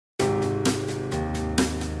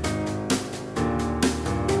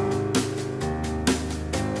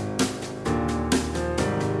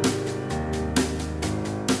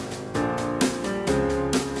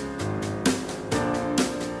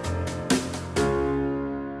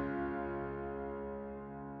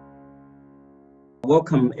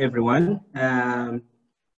welcome everyone.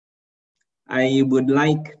 I would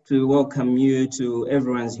like to welcome you to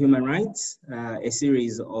Everyone's Human Rights, a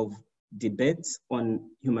series of debates on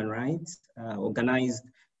human rights organized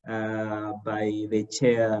by the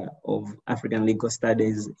Chair of African Legal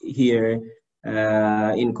Studies here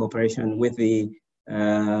in cooperation with the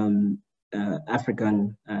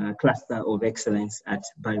African Cluster of Excellence at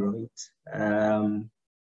Bayreuth.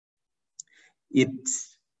 It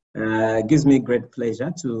gives me great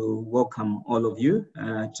pleasure to welcome all of you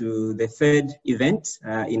to the third event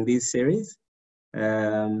in this series.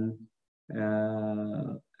 And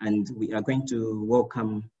we are going to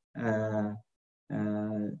welcome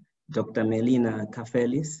Dr. Melina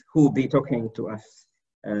Kalfelis, who will be talking to us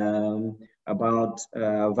about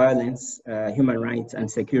violence, human rights,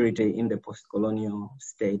 and security in the post-colonial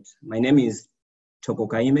state. My name is Choko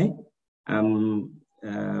Kaime. I'm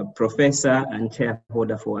professor and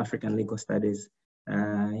chairholder for African Legal Studies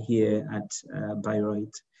here at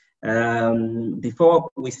Bayreuth. Before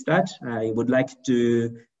we start, I would like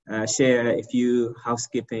to share a few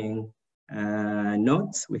housekeeping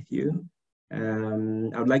notes with you.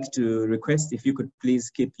 I would like to request if you could please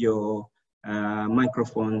keep your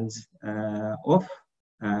microphones off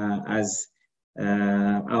as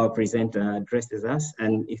our presenter addresses us,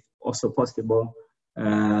 and if also possible,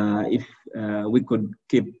 if we could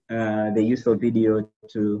keep the use of video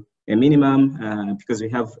to a minimum, because we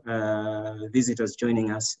have visitors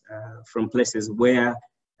joining us from places where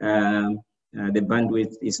the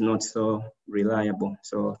bandwidth is not so reliable.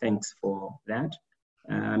 So thanks for that.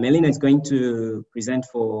 Melina is going to present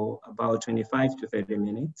for about 25 to 30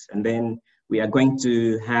 minutes, and then we are going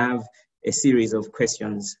to have a series of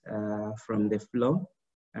questions from the floor.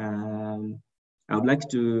 I would like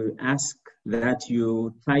to ask that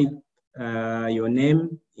you type your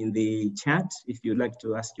name in the chat if you'd like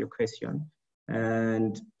to ask your question,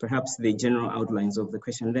 and perhaps the general outlines of the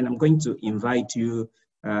question. Then I'm going to invite you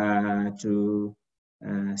to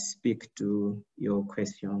speak to your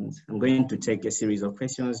questions. I'm going to take a series of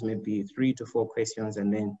questions, maybe 3 to 4 questions,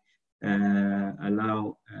 and then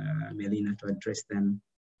allow Melina to address them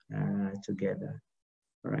together.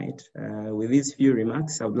 All right, with these few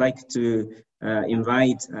remarks, I would like to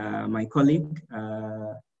invite my colleague,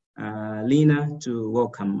 Lina, to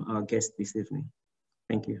welcome our guest this evening.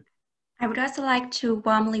 Thank you. I would also like to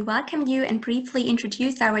warmly welcome you and briefly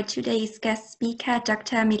introduce our today's guest speaker,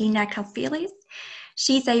 Dr. Melina Kalfelis.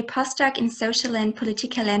 She's a postdoc in social and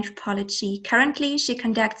political anthropology. Currently, she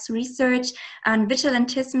conducts research on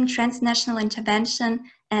vigilantism, transnational intervention,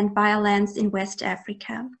 and violence in West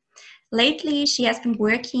Africa. Lately, she has been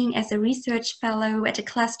working as a research fellow at the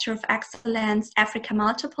Cluster of Excellence Africa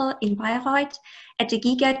Multiple in Bayreuth, at the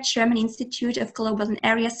GIGA German Institute of Global and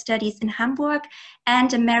Area Studies in Hamburg,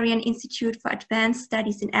 and the Marian Institute for Advanced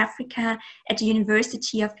Studies in Africa at the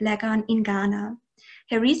University of Legon in Ghana.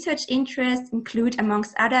 Her research interests include,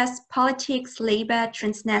 amongst others, politics, labor,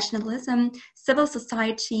 transnationalism, civil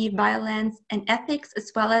society, violence, and ethics,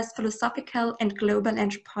 as well as philosophical and global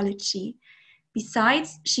anthropology.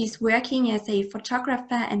 Besides, she's working as a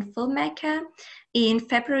photographer and filmmaker. In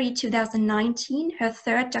February 2019, her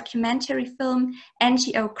third documentary film,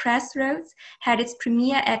 NGO Crossroads, had its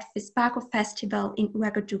premiere at Fispaco Festival in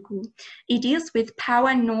Ouagadougou. It deals with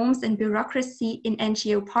power, norms, and bureaucracy in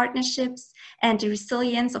NGO partnerships and the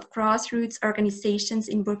resilience of grassroots organizations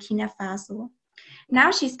in Burkina Faso. Now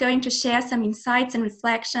she's going to share some insights and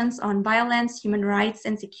reflections on violence, human rights,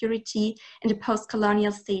 and security in the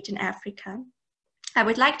post-colonial state in Africa. I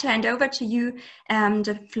would like to hand over to you.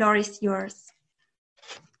 The floor is yours.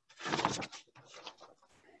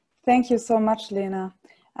 Thank you so much, Lena.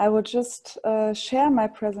 I will just share my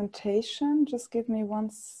presentation. Just give me 1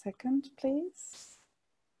 second, please.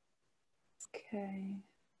 Okay.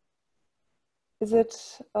 Is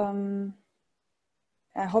it,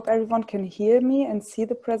 I hope everyone can hear me and see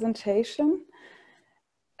the presentation.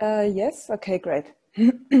 Yes, okay, great.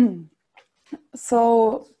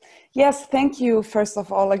 So, yes, thank you, first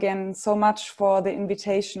of all, again, so much for the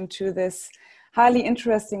invitation to this highly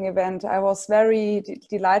interesting event. I was very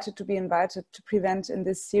delighted to be invited to present in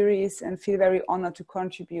this series and feel very honored to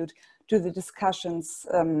contribute to the discussions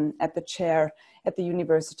at the chair at the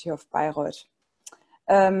University of Bayreuth.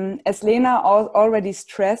 As Lena already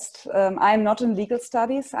stressed, I'm not in legal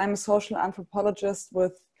studies. I'm a social anthropologist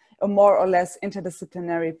with a more or less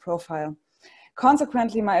interdisciplinary profile.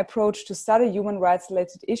 Consequently, my approach to study human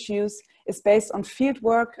rights-related issues is based on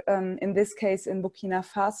fieldwork, in this case in Burkina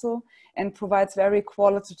Faso, and provides very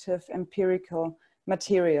qualitative empirical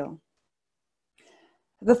material.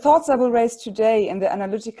 The thoughts I will raise today and the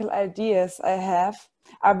analytical ideas I have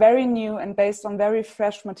are very new and based on very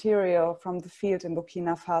fresh material from the field in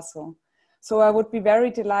Burkina Faso. So I would be very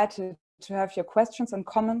delighted to have your questions and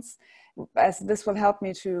comments, as this will help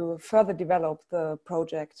me to further develop the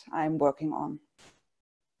project I'm working on.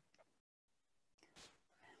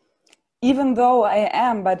 Even though I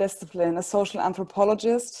am by discipline a social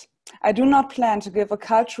anthropologist, I do not plan to give a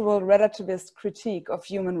cultural relativist critique of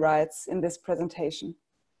human rights in this presentation.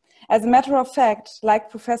 As a matter of fact,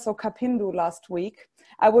 like Professor Kapindu last week,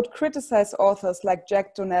 I would criticize authors like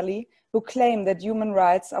Jack Donnelly, who claim that human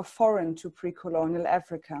rights are foreign to pre-colonial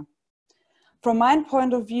Africa. From my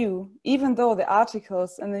point of view, even though the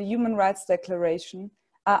articles in the Human Rights Declaration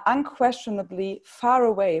are unquestionably far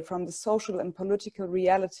away from the social and political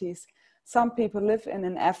realities some people live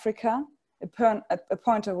in Africa, a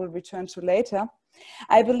point I will return to later,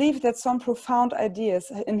 I believe that some profound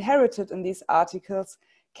ideas inherited in these articles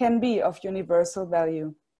can be of universal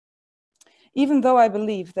value. Even though I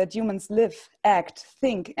believe that humans live, act,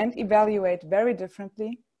 think, and evaluate very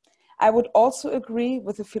differently, I would also agree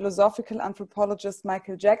with the philosophical anthropologist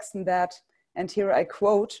Michael Jackson that, and here I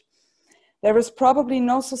quote, "There is probably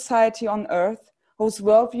no society on earth whose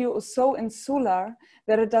worldview is so insular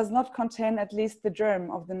that it does not contain at least the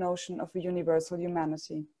germ of the notion of a universal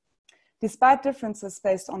humanity. Despite differences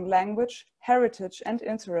based on language, heritage, and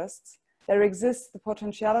interests, there exists the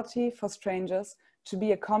potentiality for strangers to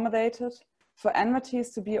be accommodated, for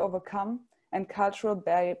enmities to be overcome, and cultural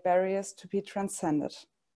barriers to be transcended."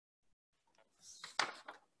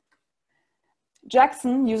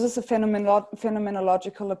 Jackson uses a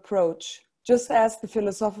phenomenological approach, just as the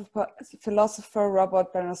philosopher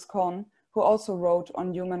Robert Bernascon, who also wrote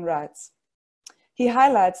on human rights. He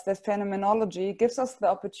highlights that phenomenology gives us the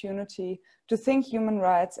opportunity to think human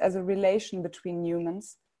rights as a relation between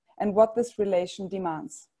humans and what this relation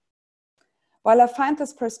demands. While I find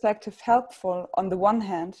this perspective helpful on the one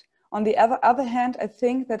hand, on the other hand, I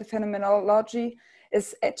think that phenomenology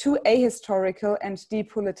is too ahistorical and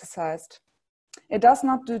depoliticized. It does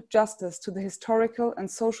not do justice to the historical and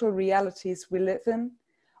social realities we live in,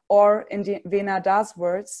 or in Venada's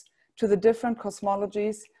words, to the different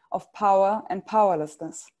cosmologies of power and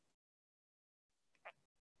powerlessness.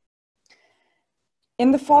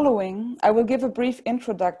 In the following, I will give a brief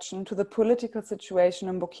introduction to the political situation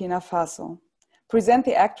in Burkina Faso, present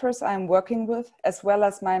the actors I am working with, as well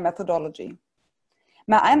as my methodology.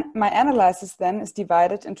 My analysis then is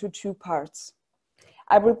divided into two parts.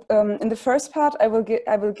 In the first part, I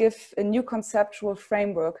will give a new conceptual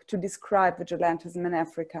framework to describe vigilantism in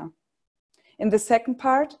Africa. In the second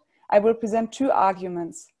part, I will present two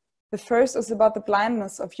arguments. The first is about the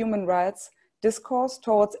blindness of human rights discourse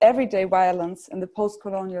towards everyday violence in the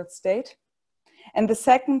post-colonial state. And the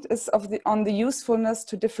second is on the usefulness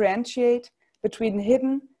to differentiate between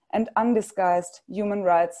hidden and undisguised human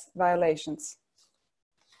rights violations.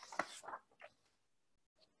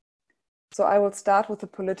 So I will start with the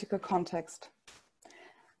political context.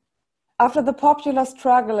 After the popular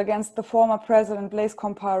struggle against the former president Blaise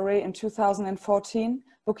Compaoré in 2014,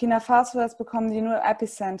 Burkina Faso has become the new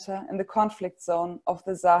epicenter in the conflict zone of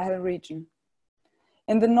the Sahel region.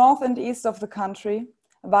 In the north and east of the country,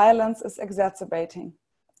 violence is exacerbating.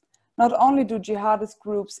 Not only do jihadist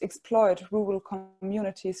groups exploit rural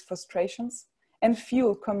communities' frustrations and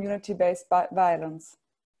fuel community-based violence.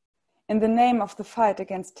 In the name of the fight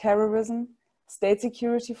against terrorism, state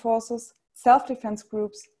security forces, self-defense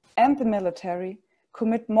groups, and the military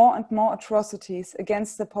commit more and more atrocities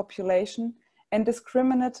against the population and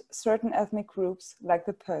discriminate certain ethnic groups like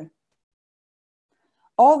the Peul.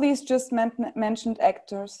 All these just mentioned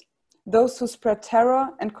actors, those who spread terror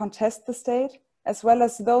and contest the state, as well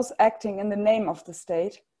as those acting in the name of the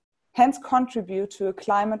state, hence contribute to a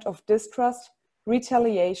climate of distrust,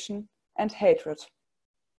 retaliation, and hatred.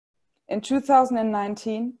 In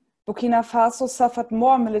 2019, Burkina Faso suffered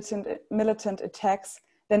more militant attacks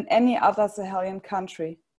than any other Sahelian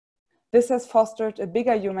country. This has fostered a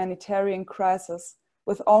bigger humanitarian crisis,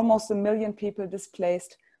 with almost 1 million people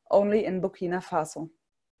displaced only in Burkina Faso.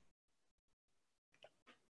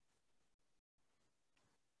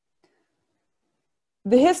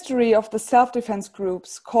 The history of the self-defense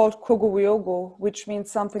groups called Koglweogos, which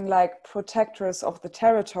means something like protectors of the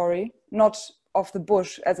territory, not of the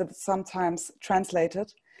bush as it is sometimes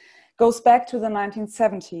translated, goes back to the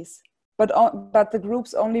 1970s, but the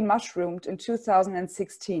groups only mushroomed in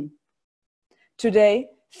 2016. Today,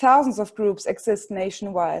 thousands of groups exist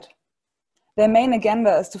nationwide. Their main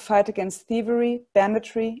agenda is to fight against thievery,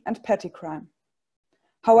 banditry, and petty crime.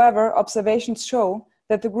 However, observations show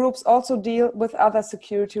that the groups also deal with other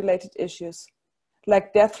security-related issues,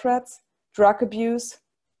 like death threats, drug abuse,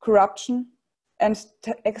 corruption, and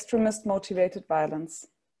extremist motivated violence.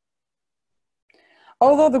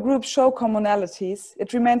 Although the groups show commonalities,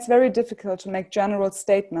 it remains very difficult to make general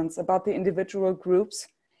statements about the individual groups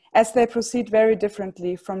as they proceed very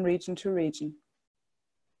differently from region to region.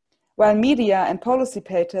 While media and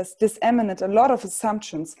policymakers disseminate a lot of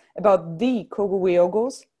assumptions about the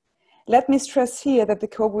Koglweogos, let me stress here that the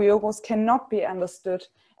Koglweogos cannot be understood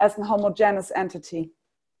as a homogeneous entity.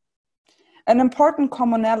 An important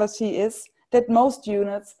commonality is that most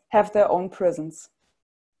units have their own prisons.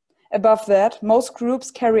 Above that, most groups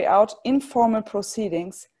carry out informal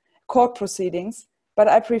proceedings, court proceedings, but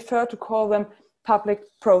I prefer to call them public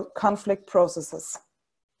conflict processes.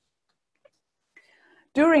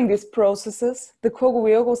 During these processes, the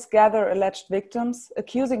Koglweogos gather alleged victims,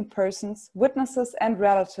 accusing persons, witnesses, and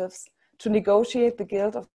relatives to negotiate the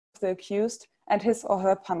guilt of the accused and his or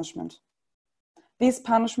her punishment. These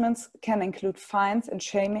punishments can include fines and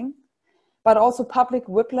shaming, but also public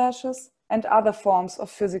whiplashes and other forms of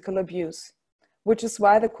physical abuse, which is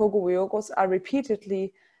why the Koglweogos are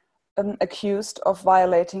repeatedly accused of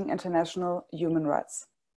violating international human rights.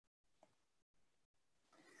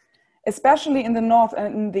 Especially in the north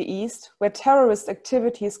and in the east, where terrorist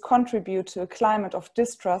activities contribute to a climate of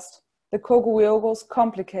distrust, the Koglweogos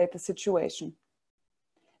complicate the situation.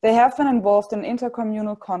 They have been involved in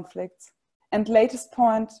intercommunal conflicts, and latest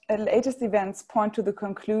events point to the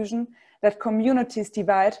conclusion that communities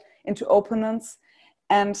divide into opponents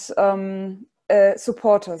and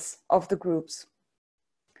supporters of the groups.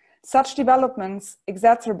 Such developments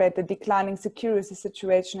exacerbate the declining security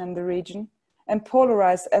situation in the region and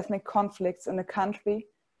polarize ethnic conflicts in a country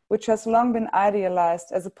which has long been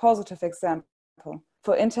idealized as a positive example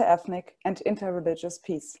for inter-ethnic and inter-religious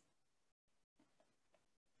peace.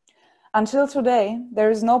 Until today,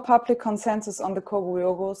 there is no public consensus on the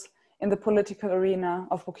Koglweogos in the political arena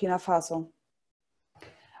of Burkina Faso.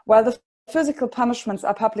 While the physical punishments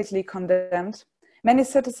are publicly condemned, many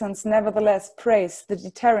citizens nevertheless praise the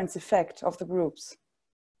deterrence effect of the groups.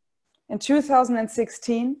 In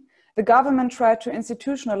 2016, the government tried to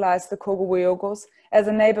institutionalize the Koglweogos as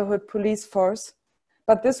a neighborhood police force,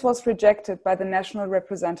 but this was rejected by the national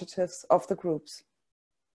representatives of the groups.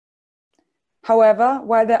 However,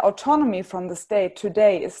 while their autonomy from the state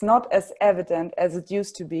today is not as evident as it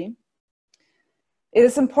used to be, it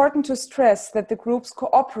is important to stress that the groups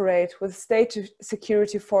cooperate with state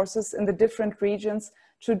security forces in the different regions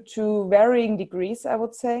to varying degrees, I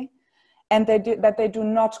would say, and that they do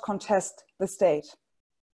not contest the state.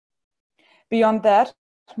 Beyond that,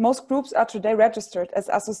 most groups are today registered as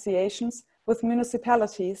associations with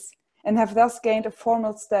municipalities and have thus gained a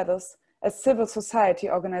formal status as civil society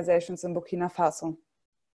organizations in Burkina Faso.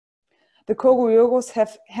 The Koglweogos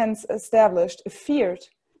have hence established a feared,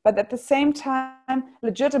 but at the same time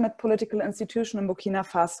legitimate political institution in Burkina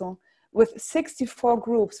Faso, with 64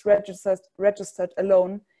 groups registered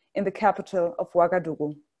alone in the capital of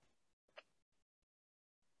Ouagadougou.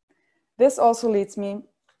 This also leads me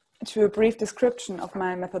to a brief description of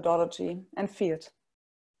my methodology and field.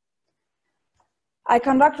 I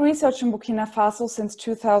conduct research in Burkina Faso since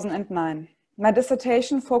 2009. My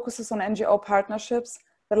dissertation focuses on NGO partnerships,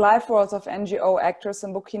 the life roles of NGO actors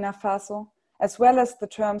in Burkina Faso, as well as the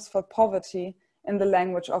terms for poverty in the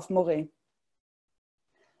language of Moré.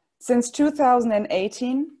 Since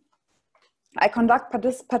 2018, I conduct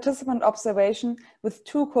participant observation with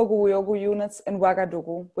 2 Koglweogo units in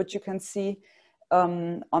Ouagadougou, which you can see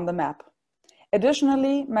on the map.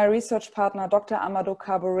 Additionally, my research partner, Dr. Amadou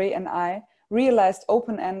Kabore, and I realized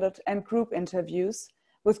open-ended and group interviews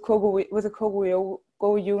with a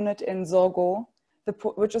Koglweogo unit in Zorgo,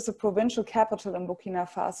 which is a provincial capital in Burkina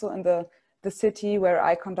Faso, in the city where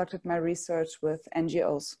I conducted my research with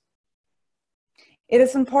NGOs. It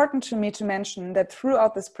is important to me to mention that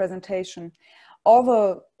throughout this presentation,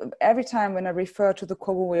 every time when I refer to the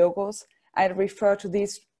Koglweogos, I refer to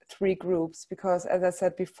these 3 groups because, as I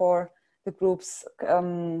said before, the groups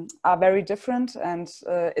are very different and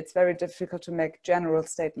it's very difficult to make general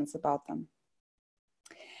statements about them.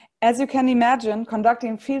 As you can imagine,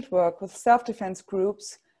 conducting fieldwork with self-defense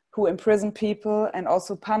groups who imprison people and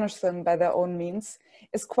also punish them by their own means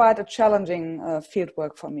is quite a challenging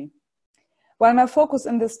fieldwork for me. While my focus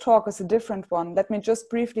in this talk is a different one, let me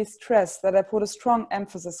just briefly stress that I put a strong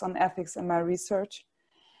emphasis on ethics in my research.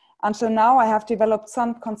 Until now, I have developed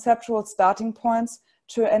some conceptual starting points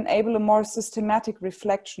to enable a more systematic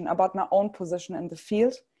reflection about my own position in the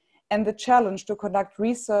field and the challenge to conduct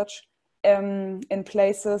research in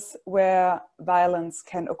places where violence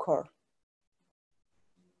can occur.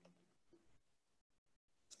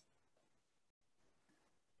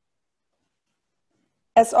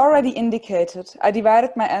 As already indicated, I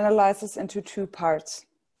divided my analysis into two parts,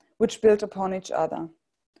 which build upon each other.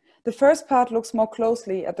 The first part looks more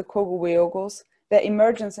closely at the Koglweogos, their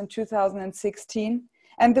emergence in 2016,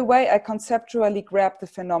 and the way I conceptually grabbed the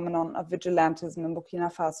phenomenon of vigilantism in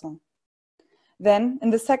Burkina Faso. Then, in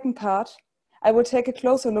the second part, I will take a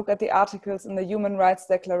closer look at the articles in the Human Rights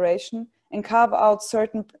Declaration and carve out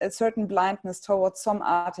a certain blindness towards some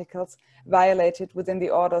articles violated within the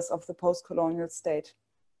orders of the post-colonial state.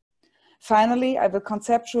 Finally, I will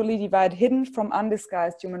conceptually divide hidden from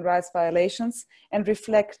undisguised human rights violations and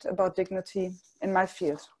reflect about dignity in my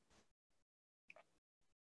field.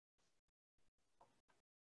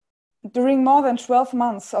 During more than 12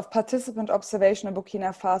 months of participant observation in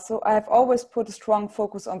Burkina Faso, I have always put a strong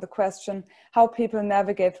focus on the question how people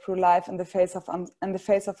navigate through life in the face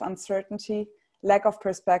of uncertainty, lack of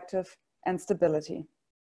perspective, and stability.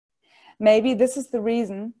 Maybe this is the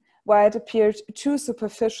reason why it appeared too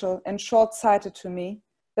superficial and short-sighted to me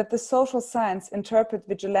that the social science interpret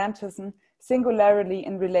vigilantism singularly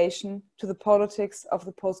in relation to the politics of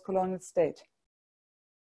the post-colonial state.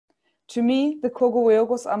 To me, the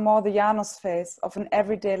Koglweogos are more the Janus phase of an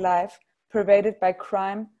everyday life pervaded by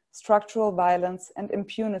crime, structural violence, and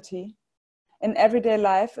impunity, an everyday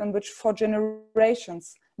life in which for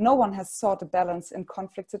generations no one has sought a balance in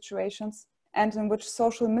conflict situations, and in which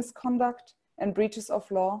social misconduct and breaches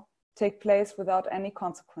of law take place without any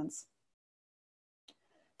consequence.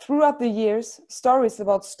 Throughout the years, stories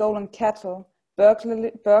about stolen cattle,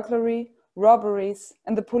 burglary, robberies,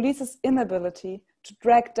 and the police's inability to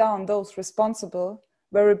drag down those responsible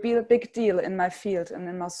were a big deal in my field and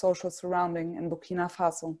in my social surrounding in Burkina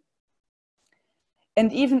Faso.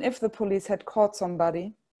 And even if the police had caught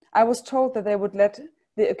somebody, I was told that they would let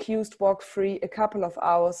the accused walk free a couple of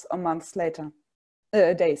hours or months later,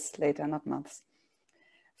 days later, not months.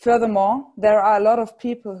 Furthermore, there are a lot of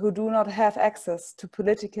people who do not have access to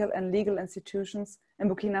political and legal institutions in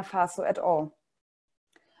Burkina Faso at all.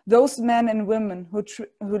 Those men and women who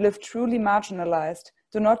live truly marginalized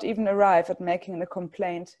do not even arrive at making a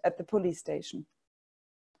complaint at the police station.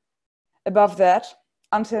 Above that,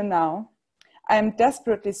 until now, I am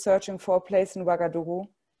desperately searching for a place in Ouagadougou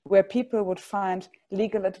where people would find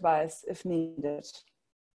legal advice if needed.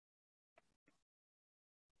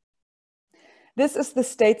 This is the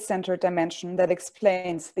state-centered dimension that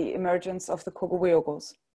explains the emergence of the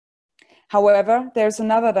Koglweogos. However, there's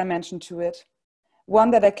another dimension to it,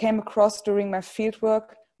 one that I came across during my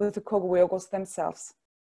fieldwork with the Koglweogos themselves.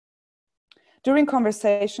 During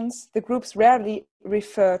conversations, the groups rarely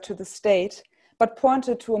refer to the state, but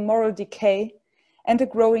pointed to a moral decay and a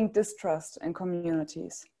growing distrust in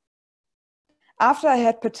communities. After I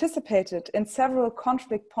had participated in several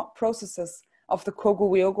conflict processes of the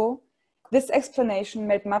Koglweogo, this explanation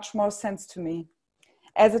made much more sense to me.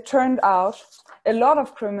 As it turned out, a lot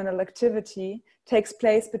of criminal activity takes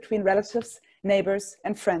place between relatives, neighbors,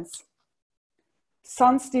 and friends.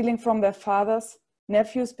 Sons stealing from their fathers,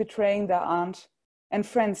 nephews betraying their aunt, and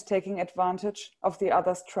friends taking advantage of the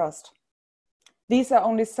other's trust. These are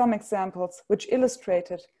only some examples which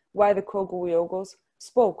illustrated why the Koglweogos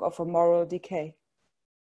spoke of a moral decay.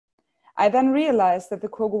 I then realized that the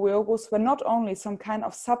Koglweogos were not only some kind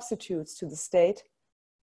of substitutes to the state,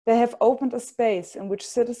 they have opened a space in which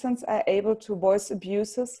citizens are able to voice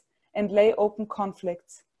abuses and lay open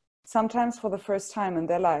conflicts, sometimes for the first time in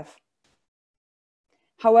their life.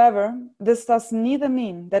 However, this does neither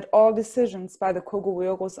mean that all decisions by the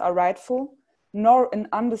Koglweogos are rightful, nor an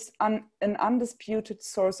undisputed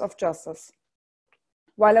source of justice.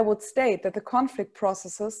 While I would state that the conflict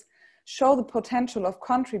processes show the potential of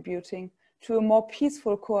contributing to a more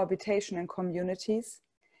peaceful cohabitation in communities,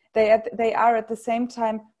 they are at the same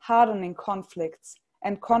time hardening conflicts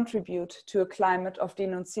and contribute to a climate of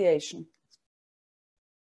denunciation.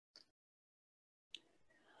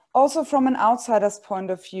 Also, from an outsider's point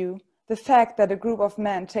of view, the fact that a group of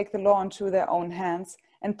men take the law into their own hands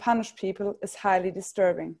and punish people is highly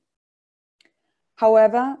disturbing.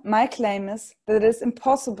 However, my claim is that it is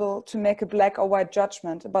impossible to make a black or white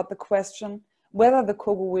judgment about the question whether the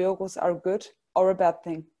Koglweogos are good or a bad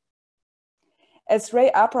thing. As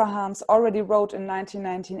Ray Abrahams already wrote in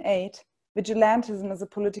 1998, vigilantism is a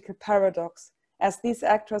political paradox, as these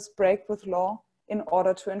actors break with law in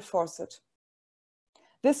order to enforce it.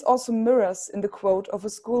 This also mirrors in the quote of a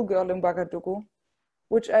schoolgirl in Ouagadougou,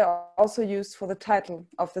 which I also used for the title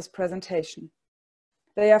of this presentation.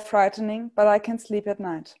 They are frightening, but I can sleep at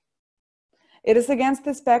night. It is against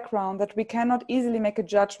this background that we cannot easily make a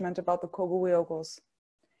judgment about the Koglweogos.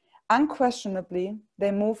 Unquestionably,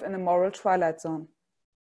 they move in a moral twilight zone.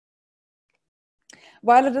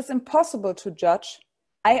 While it is impossible to judge,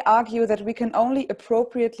 I argue that we can only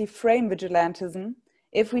appropriately frame vigilantism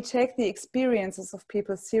if we take the experiences of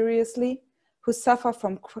people seriously who suffer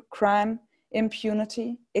from crime,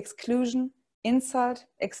 impunity, exclusion, insult,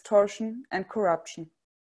 extortion, and corruption.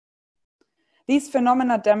 These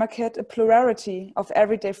phenomena demarcate a plurality of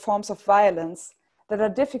everyday forms of violence that are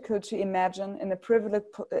difficult to imagine in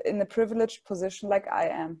a privileged position like I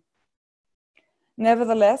am.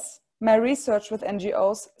 Nevertheless, my research with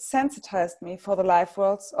NGOs sensitized me for the life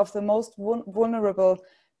worlds of the most vulnerable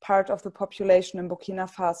part of the population in Burkina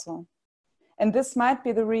Faso. And this might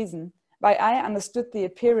be the reason why I understood the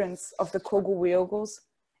appearance of the Koglweogos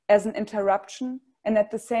as an interruption and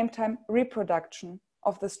at the same time reproduction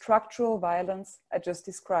of the structural violence I just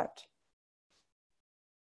described.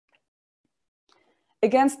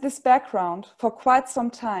 Against this background, for quite some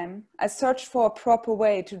time, I searched for a proper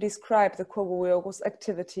way to describe the Koglweogos'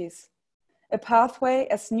 activities, a pathway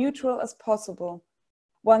as neutral as possible,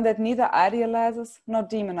 one that neither idealizes nor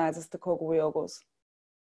demonizes the Koglweogos.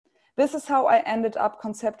 This is how I ended up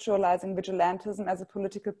conceptualizing vigilantism as a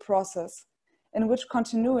political process in which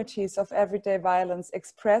continuities of everyday violence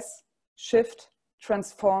express, shift,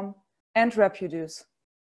 transform, and reproduce.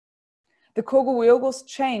 The Koglweogos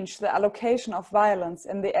change the allocation of violence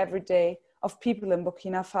in the everyday of people in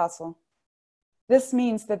Burkina Faso. This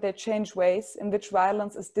means that they change ways in which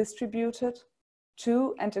violence is distributed,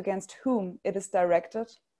 to and against whom it is directed,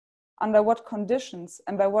 under what conditions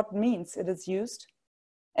and by what means it is used,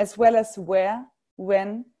 as well as where,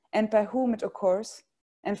 when, and by whom it occurs,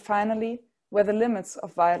 and finally, where the limits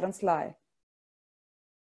of violence lie.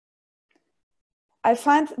 I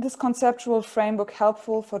find this conceptual framework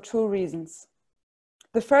helpful for two reasons.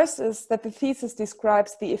 The first is that the thesis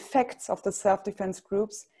describes the effects of the self-defense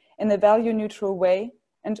groups in a value-neutral way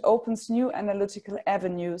and opens new analytical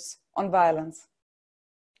avenues on violence.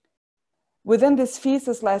 Within this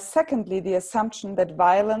thesis lies secondly the assumption that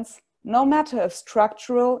violence, no matter if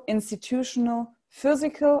structural, institutional,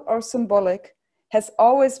 physical, or symbolic, has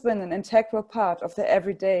always been an integral part of the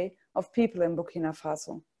everyday of people in Burkina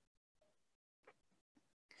Faso.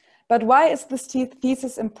 But why is this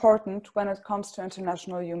thesis important when it comes to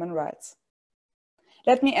international human rights?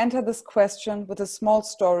 Let me enter this question with a small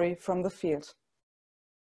story from the field.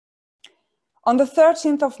 On the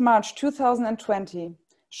 13th of March 2020,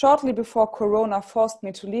 shortly before Corona forced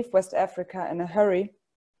me to leave West Africa in a hurry,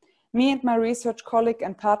 me and my research colleague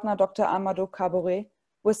and partner, Dr. Amadou Kabore,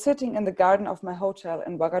 were sitting in the garden of my hotel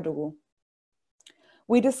in Ouagadougou.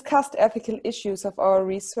 We discussed ethical issues of our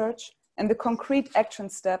research and the concrete action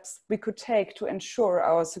steps we could take to ensure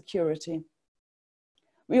our security.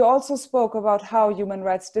 We also spoke about how human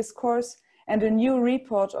rights discourse and a new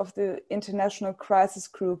report of the International Crisis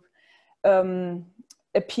Group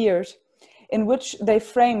appeared, in which they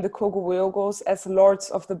framed the Koglweogos as lords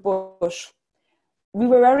of the bush. We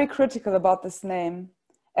were very critical about this name,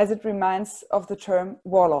 as it reminds of the term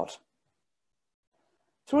warlord.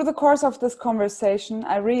 Through the course of this conversation,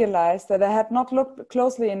 I realized that I had not looked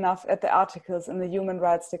closely enough at the articles in the Human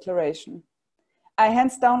Rights Declaration. I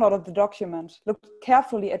hence downloaded the document, looked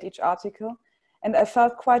carefully at each article, and I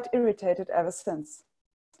felt quite irritated ever since.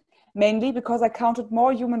 Mainly because I counted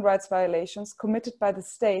more human rights violations committed by the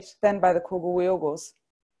state than by the Koglweogos.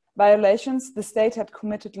 Violations the state had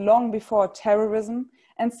committed long before terrorism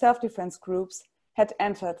and self-defense groups had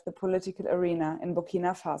entered the political arena in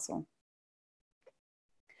Burkina Faso.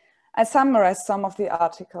 I summarized some of the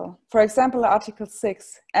article. For example, Article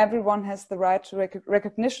 6, everyone has the right to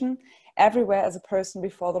recognition everywhere as a person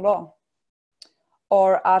before the law.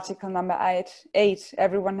 Or Article number 8,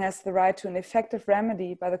 everyone has the right to an effective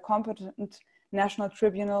remedy by the competent national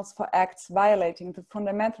tribunals for acts violating the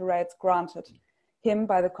fundamental rights granted him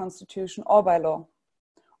by the Constitution or by law.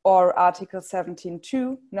 Or Article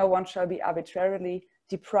 17.2, no one shall be arbitrarily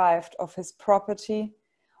deprived of his property.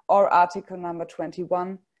 Or Article number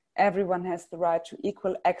 21, everyone has the right to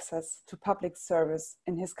equal access to public service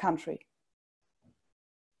in his country.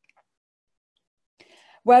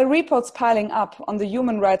 While reports piling up on the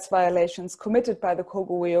human rights violations committed by the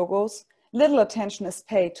Koglweogos, little attention is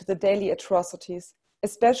paid to the daily atrocities,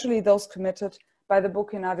 especially those committed by the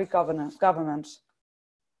Burkinabe government.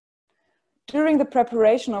 During the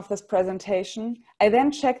preparation of this presentation, I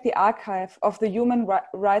then checked the archive of the Human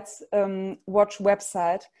Rights Watch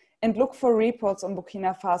website and looked for reports on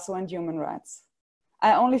Burkina Faso and human rights.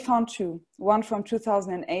 I only found two, one from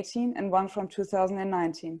 2018 and one from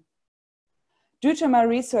 2019. Due to my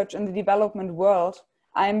research in the development world,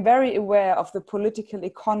 I am very aware of the political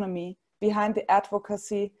economy behind the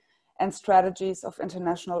advocacy and strategies of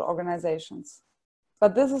international organizations.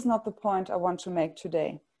 But this is not the point I want to make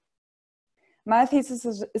today. My thesis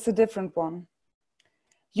is a different one.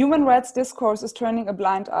 Human rights discourse is turning a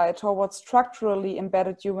blind eye towards structurally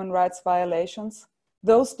embedded human rights violations,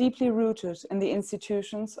 those deeply rooted in the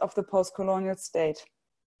institutions of the post-colonial state.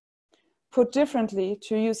 Put differently,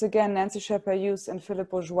 to use again Nancy Scheper-Hughes and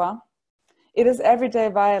Philippe Bourgeois, it is everyday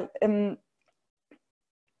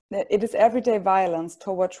violence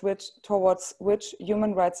towards which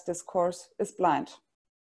human rights discourse is blind.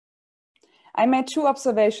 I made two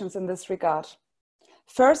observations in this regard.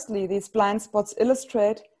 Firstly, these blind spots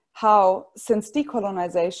illustrate how, since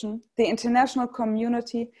decolonization, the international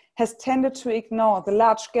community has tended to ignore the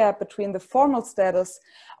large gap between the formal status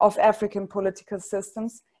of African political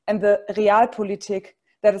systems and the realpolitik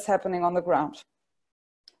that is happening on the ground.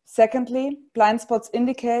 Secondly, blind spots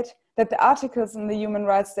indicate that the articles in the Human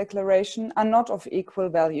Rights Declaration are not of equal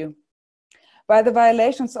value. By the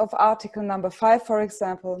violations of Article number 5, for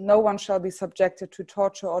example, no one shall be subjected to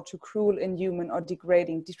torture or to cruel, inhuman or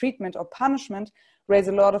degrading treatment or punishment, raise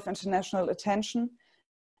a lot of international attention.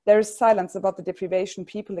 There is silence about the deprivation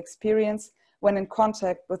people experience when in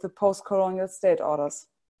contact with the post-colonial state orders.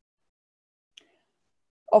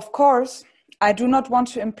 Of course, I do not want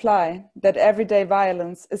to imply that everyday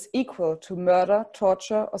violence is equal to murder,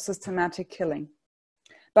 torture, or systematic killing.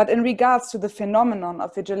 But in regards to the phenomenon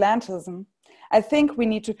of vigilantism, I think we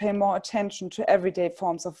need to pay more attention to everyday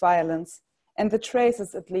forms of violence and the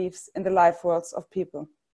traces it leaves in the life worlds of people.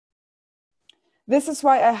 This is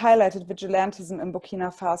why I highlighted vigilantism in Burkina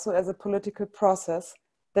Faso as a political process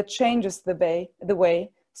that changes the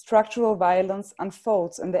way structural violence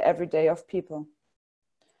unfolds in the everyday of people.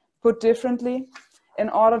 Put differently, in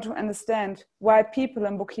order to understand why people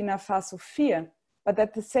in Burkina Faso fear, but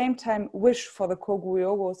at the same time wish for the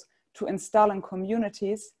Koglweogos to install in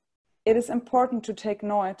communities, it is important to take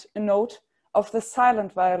note of the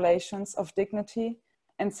silent violations of dignity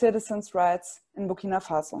and citizens' rights in Burkina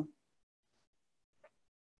Faso.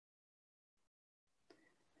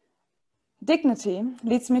 Dignity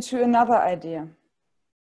leads me to another idea.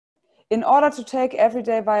 In order to take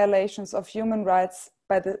everyday violations of human rights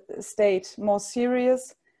by the state more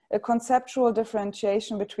serious, a conceptual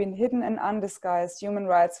differentiation between hidden and undisguised human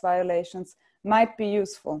rights violations might be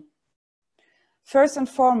useful. First and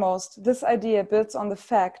foremost, this idea builds on the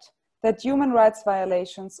fact that human rights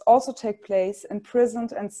violations also take place in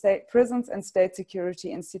prisons and state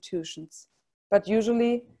security institutions, but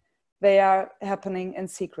usually they are happening in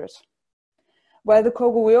secret. While the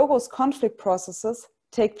Koglweogos conflict processes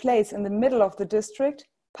take place in the middle of the district,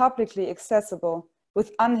 publicly accessible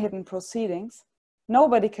with unhidden proceedings,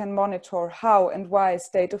 nobody can monitor how and why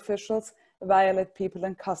state officials violate people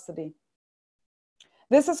in custody.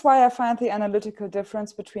 This is why I find the analytical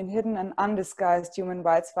difference between hidden and undisguised human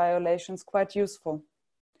rights violations quite useful.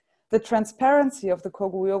 The transparency of the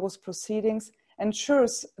Koglweogos proceedings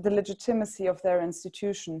ensures the legitimacy of their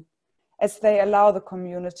institution, as they allow the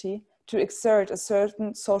community to exert a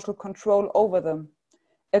certain social control over them,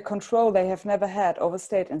 a control they have never had over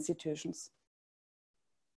state institutions.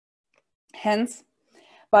 Hence,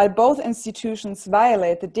 while both institutions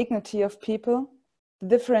violate the dignity of people, the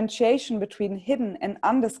differentiation between hidden and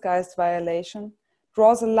undisguised violation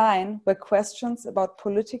draws a line where questions about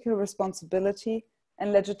political responsibility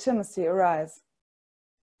and legitimacy arise.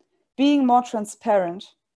 By being more transparent,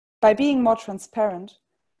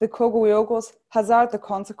 the Koglweogos hazard the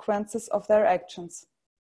consequences of their actions,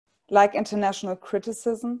 like international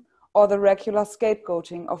criticism or the regular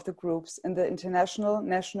scapegoating of the groups in the international,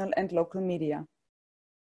 national, and local media.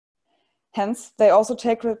 Hence, they also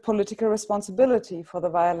take political responsibility for the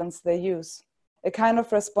violence they use, a kind of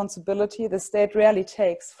responsibility the state rarely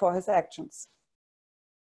takes for his actions.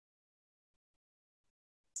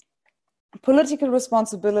 Political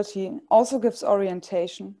responsibility also gives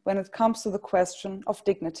orientation when it comes to the question of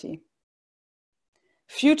dignity.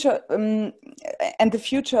 And the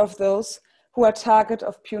future of those who are target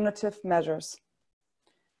of punitive measures.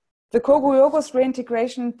 The Koglweogos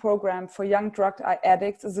reintegration program for young drug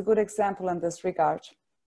addicts is a good example in this regard.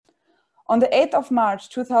 On the 8th of March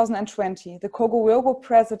 2020, the Koglweogos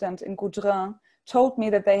president in Goudrin told me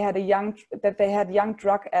that they had young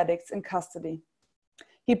drug addicts in custody.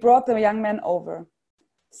 He brought the young men over.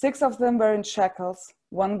 6 of them were in shackles,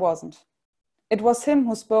 1 wasn't. It was him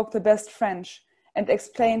who spoke the best French and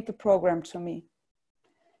explained the program to me.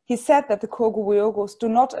 He said that the Koglweogos do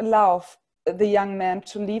not allow the young men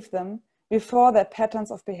to leave them before their patterns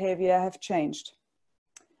of behavior have changed.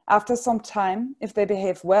 After some time, if they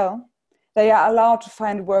behave well, they are allowed to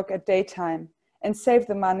find work at daytime and save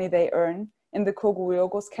the money they earn in the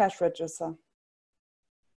Koglweogos cash register.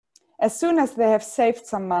 As soon as they have saved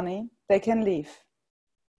some money, they can leave.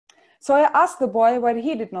 So I asked the boy why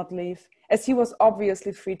he did not leave, as he was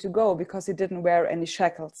obviously free to go because he didn't wear any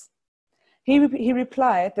shackles. He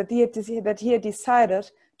replied that he had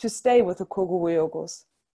decided to stay with the Koglweogos.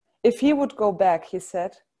 If he would go back, he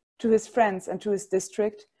said, to his friends and to his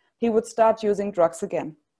district, he would start using drugs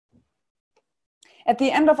again. At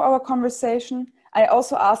the end of our conversation, I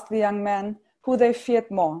also asked the young men who they feared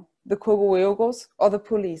more, the Koglweogos or the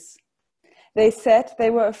police. They said they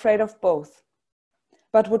were afraid of both,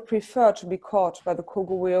 but would prefer to be caught by the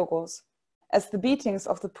Koglweogos, as the beatings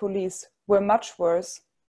of the police were much worse,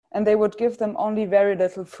 and they would give them only very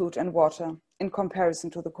little food and water in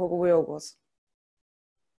comparison to the Koglweogos.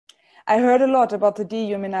 I heard a lot about the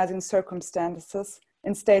dehumanizing circumstances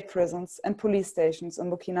in state prisons and police stations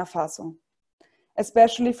in Burkina Faso,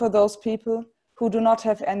 especially for those people who do not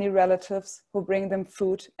have any relatives who bring them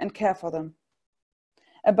food and care for them.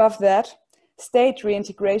 Above that, state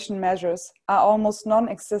reintegration measures are almost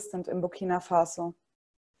non-existent in Burkina Faso.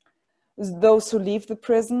 Those who leave the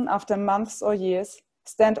prison after months or years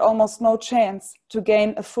stand almost no chance to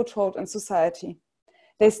gain a foothold in society.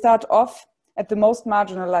 They start off at the most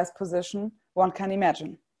marginalized position one can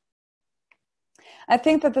imagine. I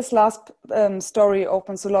think that this last story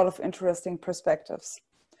opens a lot of interesting perspectives.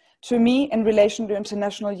 To me, in relation to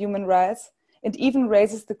international human rights, it even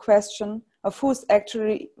raises the question of who's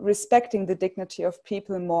actually respecting the dignity of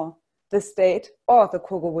people more, the state or the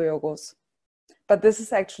Koglweogos. But this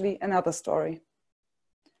is actually another story.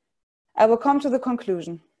 I will come to the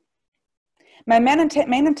conclusion. My main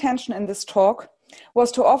intention in this talk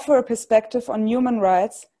was to offer a perspective on human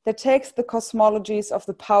rights that takes the cosmologies of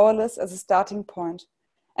the powerless as a starting point,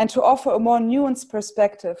 and to offer a more nuanced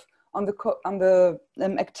perspective on the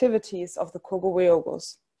activities of the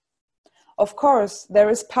Koglweogos. Of course, there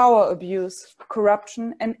is power abuse,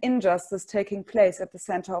 corruption, and injustice taking place at the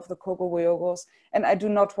center of the Koglweogos, and I do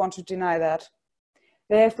not want to deny that.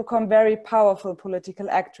 They have become very powerful political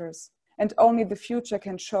actors, and only the future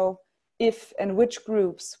can show if and which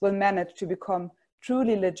groups will manage to become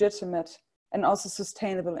truly legitimate and also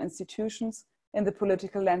sustainable institutions in the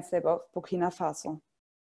political landscape of Burkina Faso.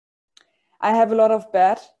 I have a lot of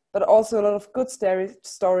bad, but also a lot of good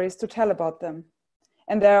stories to tell about them.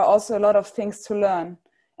 And there are also a lot of things to learn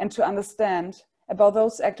and to understand about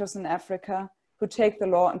those actors in Africa who take the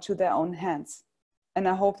law into their own hands. And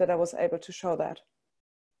I hope that I was able to show that.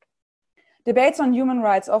 Debates on human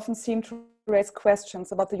rights often seem to raise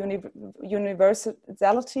questions about the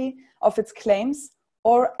universality of its claims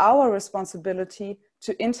or our responsibility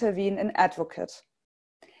to intervene and advocate.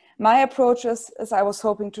 My approach is, as I was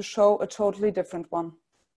hoping to show, a totally different one.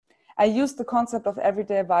 I used the concept of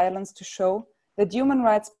everyday violence to show that human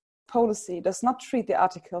rights policy does not treat the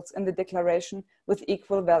articles in the declaration with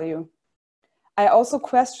equal value. I also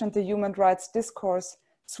questioned the human rights discourse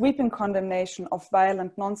sweeping condemnation of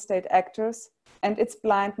violent non-state actors and its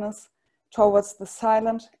blindness towards the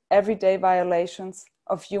silent, everyday violations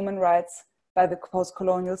of human rights by the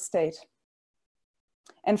post-colonial state.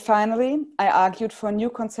 And finally, I argued for new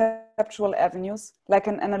conceptual avenues, like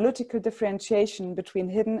an analytical differentiation between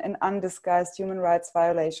hidden and undisguised human rights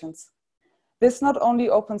violations. This not only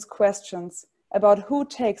opens questions about who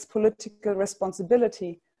takes political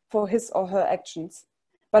responsibility for his or her actions,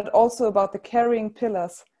 but also about the carrying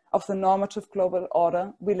pillars of the normative global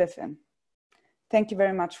order we live in. Thank you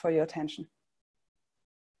very much for your attention.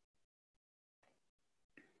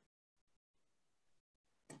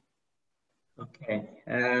 Okay.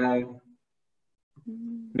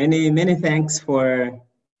 Many thanks for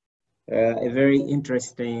a very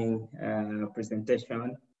interesting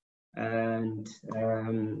presentation. And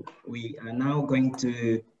we are now going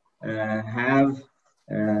to have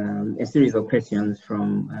a series of questions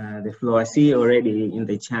from the floor. I see already in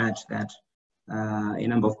the chat that a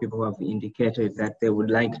number of people have indicated that they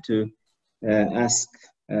would like to ask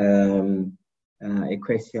a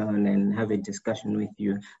question and have a discussion with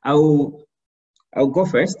you. I'll go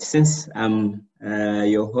first since I'm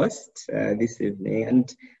your host this evening.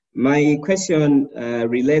 And my question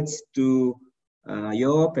relates to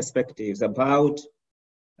your perspectives about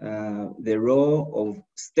the role of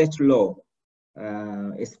state law,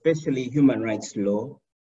 especially human rights law,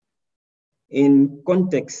 in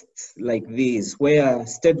contexts like these, where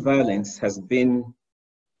state violence has been,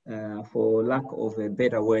 for lack of a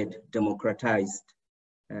better word, democratized.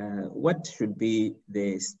 What should be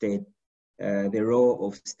the role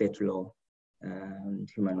of state law and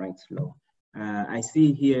human rights law? I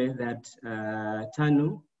see here that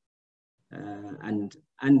Tanu and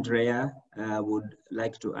Andrea would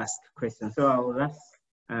like to ask questions. So I'll ask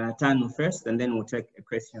Tanu first, and then we'll take a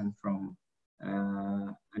question from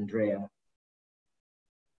Andrea.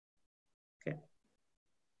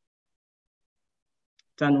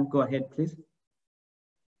 Tanu, go ahead, please.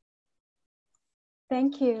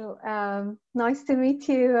 Thank you. Nice to meet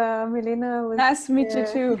you, Melina. Nice to meet you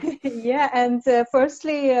too. Yeah, and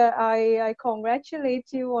firstly, I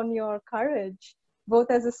congratulate you on your courage,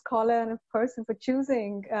 both as a scholar and a person, for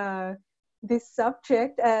choosing this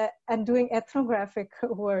subject and doing ethnographic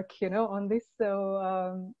work, on this.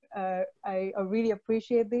 So I really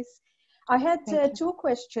appreciate this. I had two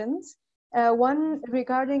questions. One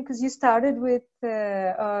regarding, because you started with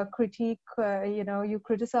a critique, you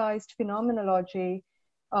criticized phenomenology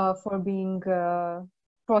for being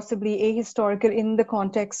possibly ahistorical in the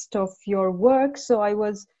context of your work. So I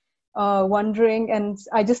was wondering, and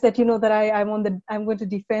I just let you know that I'm going to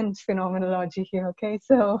defend phenomenology here. Okay,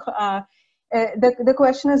 so the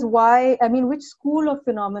question is why? I mean, which school of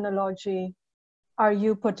phenomenology are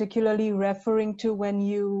you particularly referring to when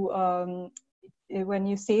you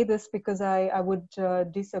say this? Because I would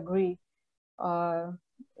disagree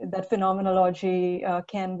that phenomenology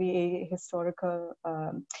can be a historical.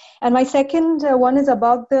 And my second one is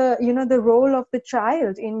about the role of the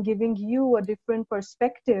child in giving you a different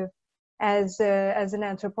perspective as an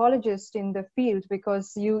anthropologist in the field,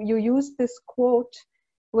 because you use this quote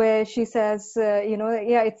where she says,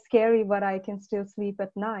 yeah, it's scary, but I can still sleep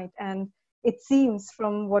at night. And it seems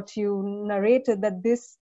from what you narrated that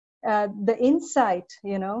this the insight,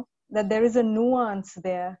 that there is a nuance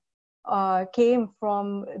there, came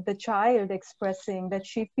from the child expressing that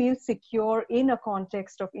she feels secure in a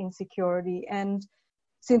context of insecurity. And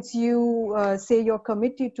since you say you're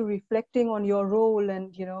committed to reflecting on your role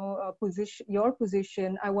and your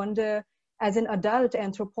position, I wonder, as an adult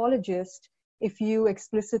anthropologist, if you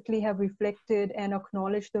explicitly have reflected and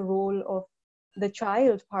acknowledged the role of the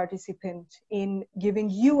child participant in giving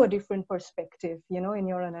you a different perspective, in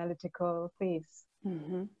your analytical phase.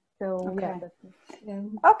 Mm-hmm. So, okay. Yeah.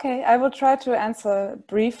 Okay, I will try to answer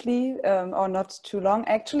briefly or not too long.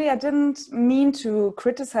 Actually, I didn't mean to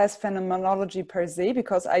criticize phenomenology per se,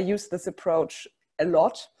 because I use this approach a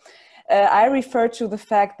lot. I refer to the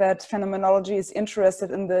fact that phenomenology is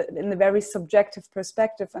interested in the very subjective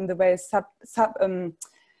perspective and the way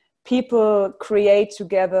people create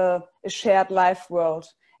together a shared life world.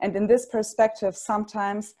 And in this perspective,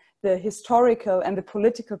 sometimes the historical and the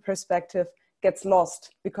political perspective gets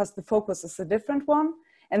lost because the focus is a different one.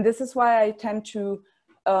 And this is why I tend to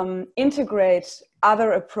integrate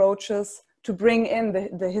other approaches to bring in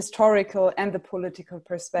the historical and the political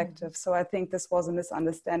perspective. So I think this was a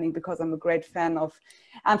misunderstanding, because I'm a great fan of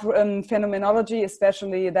phenomenology,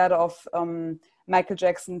 especially that of Michael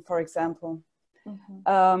Jackson, for example.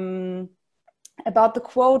 Mm-hmm. About the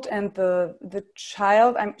quote and the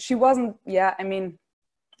child, she wasn't,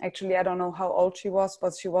 actually I don't know how old she was,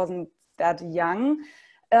 but she wasn't that young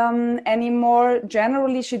anymore.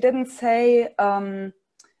 Generally, she didn't say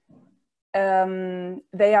they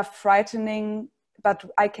are frightening, but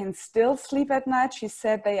I can still sleep at night. She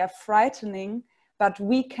said they are frightening, but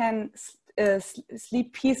we can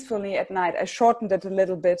sleep peacefully at night. I shortened it a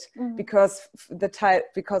little bit because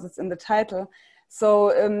it's in the title.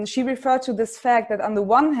 So she referred to this fact that on the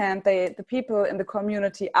one hand, the people in the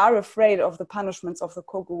community are afraid of the punishments of the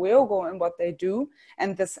Koglweogos and what they do,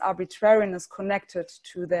 and this arbitrariness connected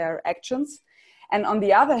to their actions. And on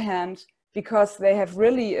the other hand, because they have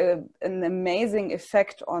really an amazing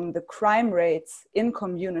effect on the crime rates in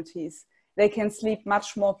communities, they can sleep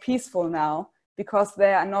much more peaceful now, because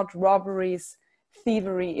there are not robberies,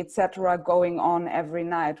 thievery, etc. going on every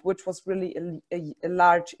night, which was really a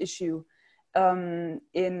large issue in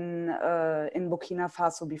Burkina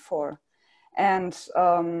Faso before. And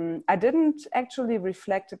I didn't actually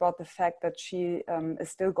reflect about the fact that she is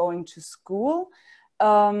still going to school.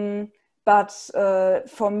 But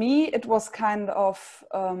for me, it was kind of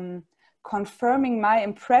confirming my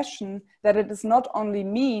impression that it is not only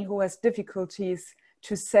me who has difficulties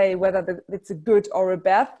to say whether it's a good or a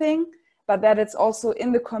bad thing, but that it's also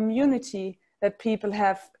in the community that people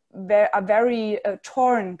are very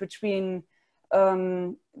torn between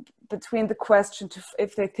the question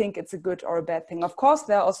if they think it's a good or a bad thing. Of course,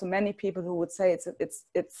 there are also many people who would say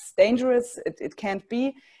it's dangerous, it can't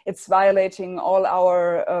be, it's violating all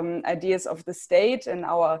our ideas of the state and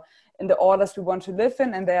in the orders we want to live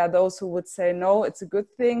in. And there are those who would say, no, it's a good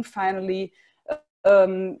thing. Finally,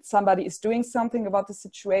 somebody is doing something about the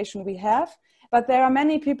situation we have. But there are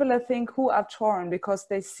many people, I think, who are torn because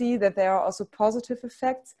they see that there are also positive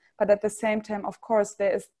effects. But at the same time, of course,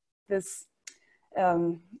 there is this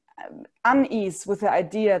unease with the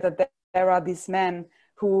idea that there are these men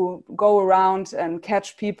who go around and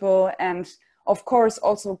catch people and of course,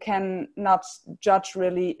 also cannot judge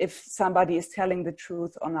really if somebody is telling the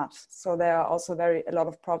truth or not. So there are also a lot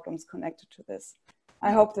of problems connected to this.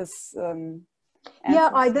 I hope this yeah,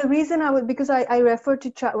 the reason I would, because I refer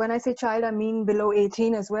to when I say child, I mean below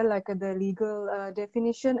 18 as well, like the legal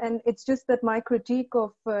definition. And it's just that my critique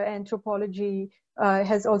of anthropology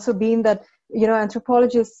has also been that, you know,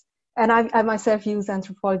 anthropologists, and I myself use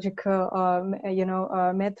anthropological,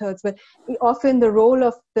 methods, but often the role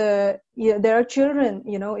of there are children,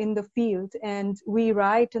 you know, in the field, and we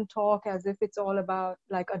write and talk as if it's all about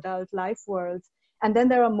like adult life worlds. And then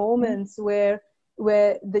there are moments where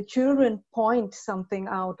the children point something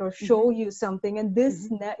out or show you something, and this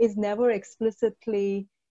is never explicitly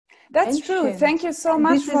That's true. Thank you so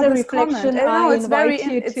much for this comment. It's very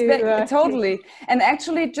totally. And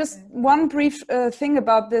actually, just one brief thing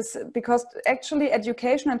about this, because actually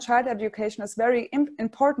education and child education is very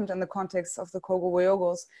important in the context of the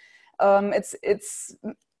Koglweogos.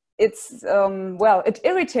 It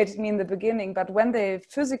irritated me in the beginning, but when they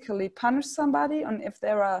physically punish somebody, and if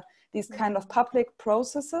there are these kind of public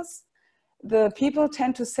processes, the people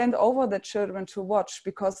tend to send over the children to watch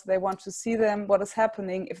because they want to see them, what is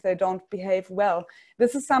happening if they don't behave well.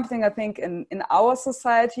 This is something I think in our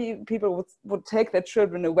society, people would take their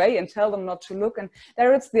children away and tell them not to look. And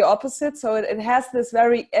there it's the opposite. So it has this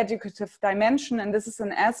very educative dimension. And this is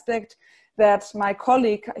an aspect that my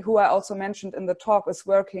colleague, who I also mentioned in the talk, is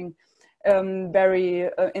working very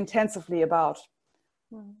intensively about.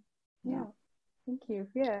 Yeah. Thank you.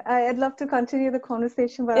 Yeah, I'd love to continue the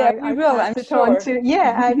conversation, but yeah, we will. I'm sure.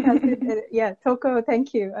 Toko,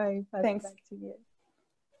 thank you. Thanks. Back to you.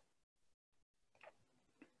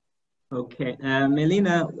 Okay,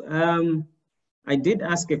 Melina, I did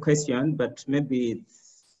ask a question, but maybe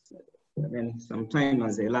some time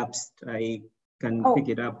has elapsed. I can pick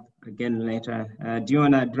it up again later. Do you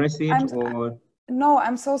want to address it or? No,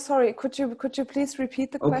 I'm so sorry. Could you please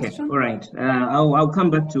repeat the question? Okay, all right. I'll come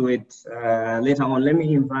back to it later on. Let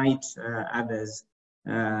me invite others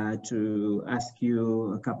to ask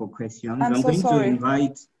you a couple of questions. I'm going to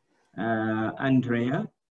invite Andrea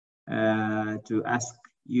to ask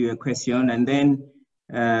you a question, and then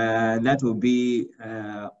that will be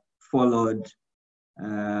followed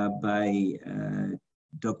by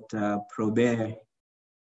Dr. Probert.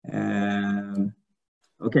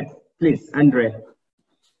 Okay. Please, Andre.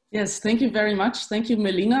 Yes, thank you very much. Thank you,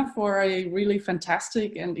 Melina, for a really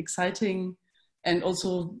fantastic and exciting and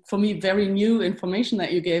also for me very new information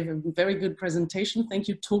that you gave. A very good presentation. Thank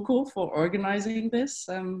you, Toko, for organizing this.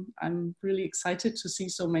 I'm really excited to see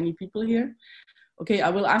so many people here. Okay, I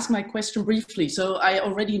will ask my question briefly. So I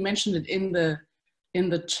already mentioned it in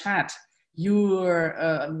the chat.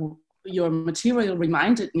 Your material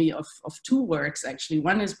reminded me of two works, actually.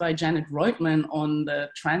 One is by Janet Reutman on the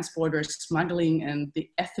transporter smuggling and the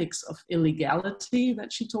ethics of illegality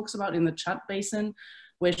that she talks about in the Chad Basin,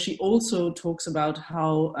 where she also talks about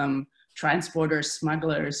how transporter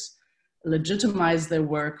smugglers legitimize their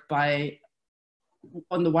work by,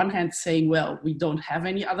 on the one hand, saying, well, we don't have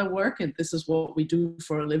any other work and this is what we do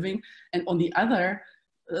for a living. And on the other,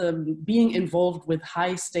 being involved with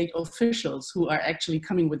high state officials who are actually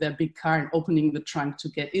coming with their big car and opening the trunk to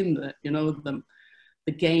get in the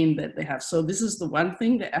gain that they have. So this is the one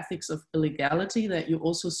thing, the ethics of illegality that you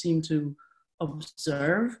also seem to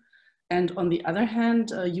observe. And on the other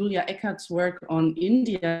hand, Julia Eckart's work on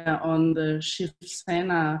India, on the Shiv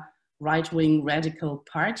Sena right-wing radical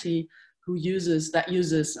party, who uses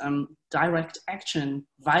direct action,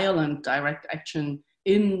 violent direct action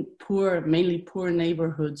in mainly poor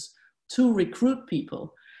neighborhoods to recruit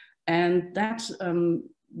people. And that,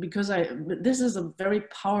 because this is a very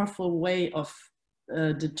powerful way of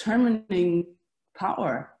determining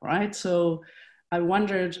power, right? So I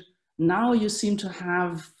wondered, now you seem to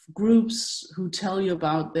have groups who tell you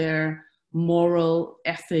about their moral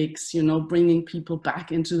ethics, bringing people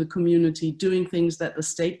back into the community, doing things that the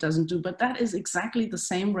state doesn't do. But that is exactly the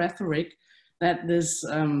same rhetoric that this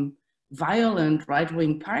violent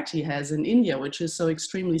right-wing party has in India, which is so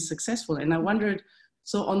extremely successful. And I wondered,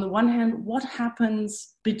 so on the one hand, what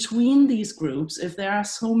happens between these groups if there are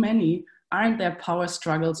so many? Aren't there power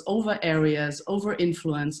struggles over areas, over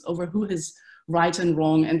influence, over who is right and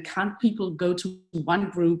wrong? And can't people go to one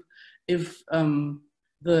group if if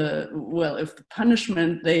the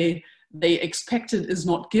punishment they expected is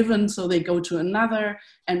not given, so they go to another?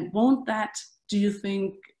 And won't that, do you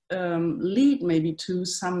think, lead maybe to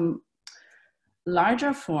some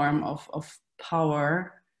larger form of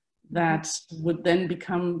power that would then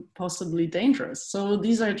become possibly dangerous? So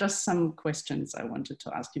these are just some questions I wanted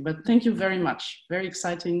to ask you, but thank you very much. Very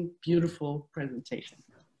exciting, beautiful presentation.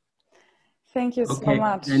 Thank you so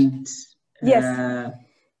much. And yes,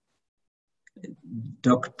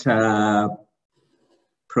 Dr.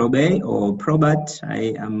 Probe or Probat,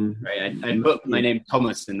 I am. Right, I put my name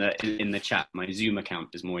Thomas in the chat. My Zoom account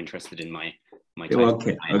is more interested in my title.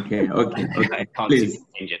 Okay. I can't Please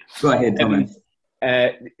change it. Go ahead, Thomas.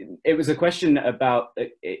 It was a question about.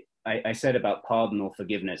 I said about pardon or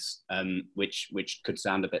forgiveness, which could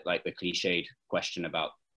sound a bit like the cliched question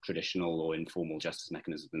about traditional or informal justice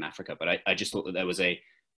mechanisms in Africa. But I just thought that there was a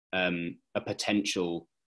potential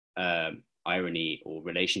irony or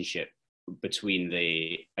relationship between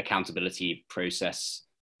the accountability process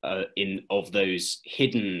of those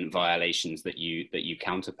hidden violations that you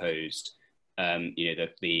counterposed.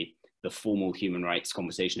 The formal human rights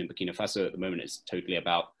conversation in Burkina Faso at the moment is totally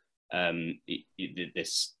about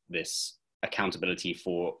this accountability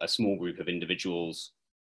for a small group of individuals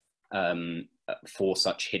for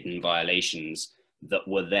such hidden violations that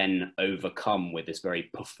were then overcome with this very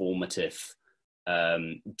performative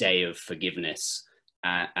day of forgiveness.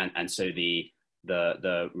 And so the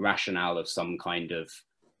rationale of some kind of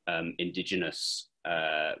indigenous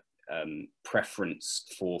preference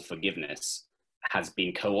for forgiveness has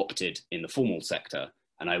been co-opted in the formal sector.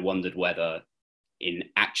 And I wondered whether in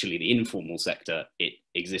actually the informal sector it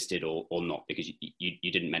existed or not, because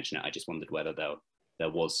you didn't mention it. I just wondered whether there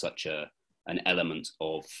was such an element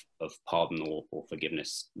of pardon or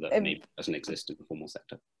forgiveness that maybe doesn't exist in the formal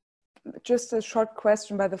sector. Just a short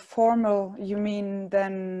question. By the formal, you mean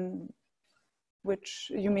then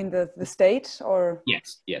you mean the state, or?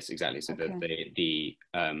 Yes, exactly. So okay.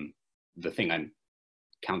 The thing I'm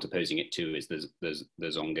counterposing it to is the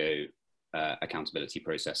Zongo accountability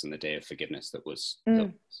process and the day of forgiveness that was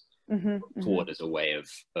taught as a way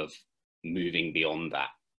of moving beyond that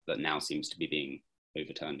now seems to be being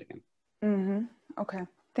overturned again. Okay,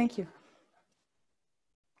 thank you.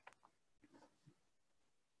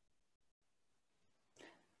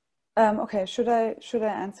 Okay, should I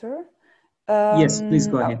answer? Yes, please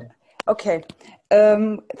go ahead. Okay,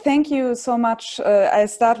 thank you so much. I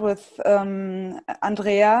start with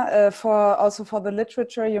Andrea for the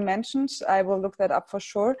literature you mentioned. I will look that up for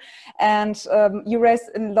sure. And you raised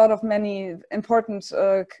many important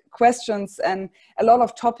questions and a lot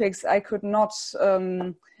of topics I could not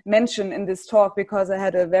mention in this talk because I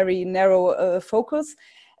had a very narrow focus.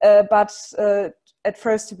 But at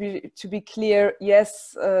first, to be clear,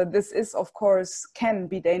 yes, this is, of course, can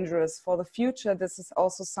be dangerous for the future. This is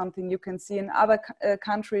also something you can see in other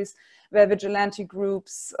countries where vigilante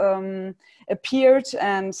groups appeared,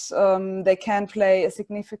 and they can play a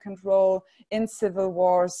significant role in civil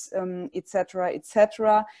wars, etc.,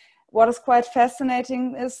 etc. What is quite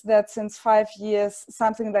fascinating is that since 5 years,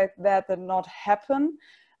 something like that did not happen.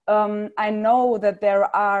 I know that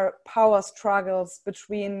there are power struggles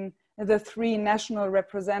between the 3 national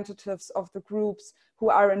representatives of the groups who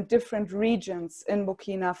are in different regions in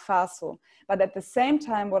Burkina Faso. But at the same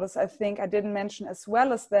time, I think I didn't mention as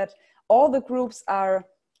well, is that all the groups are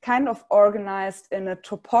kind of organized in a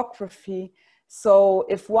topography. So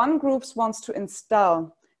if one group wants to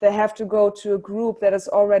install, they have to go to a group that is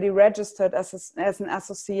already registered as an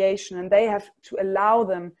association, and they have to allow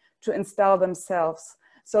them to install themselves.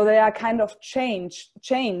 So they are kind of chains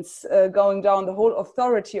going down the whole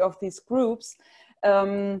authority of these groups.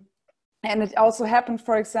 And it also happened,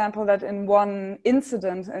 for example, that in one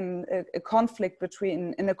incident, in a conflict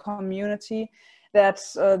in a community, that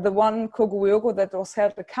the one Koglweogos that was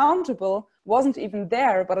held accountable wasn't even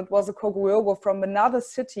there, but it was a Koglweogos from another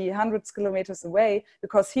city, hundreds of kilometers away,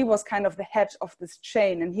 because he was kind of the head of this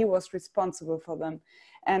chain and he was responsible for them.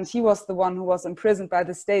 And he was the one who was imprisoned by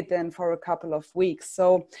the state then for a couple of weeks.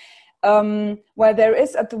 So while there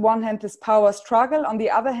is at the one hand this power struggle, on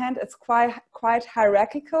the other hand, it's quite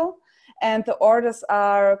hierarchical, and the orders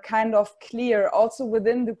are kind of clear. Also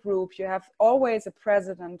within the group, you have always a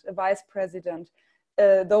president, a vice president,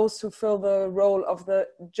 those who fill the role of the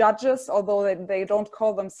judges, although they don't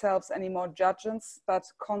call themselves anymore judges, but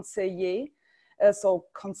conseillers, so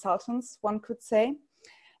consultants, one could say.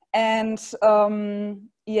 And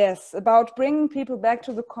yes, about bringing people back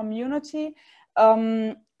to the community,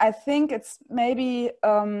 I think it's maybe,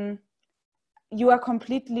 you are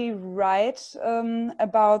completely right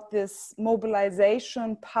about this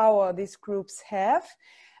mobilization power these groups have,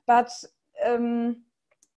 but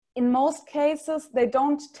in most cases, they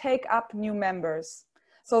don't take up new members.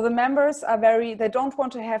 So the members are they don't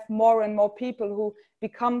want to have more and more people who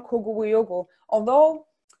become Koglweogos, although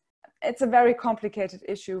it's a very complicated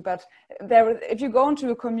issue, but if you go into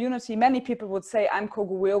a community, many people would say, I'm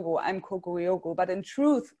Koglweogos, but in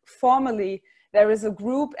truth, formally, there is a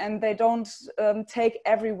group and they don't take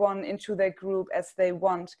everyone into their group as they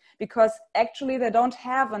want, because actually they don't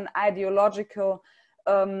have an ideological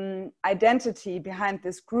identity behind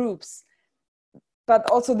these groups. But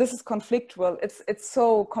also this is conflictual. It's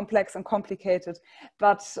so complex and complicated.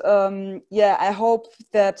 But yeah, I hope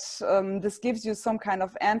that this gives you some kind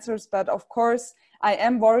of answers. But of course, I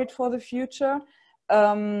am worried for the future,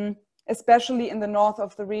 especially in the north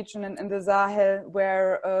of the region and in the Sahel,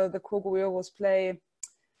 where the Koglweogos play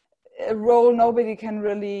a role nobody can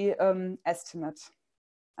really estimate.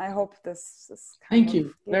 I hope this is Thank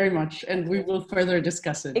you very much, and we will further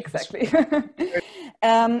discuss it. Exactly.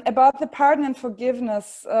 About the pardon and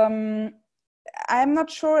forgiveness, I'm not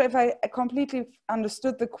sure if I completely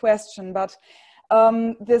understood the question, but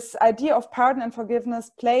this idea of pardon and forgiveness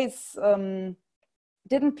didn't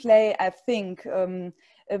play, I think, a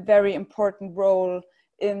very important role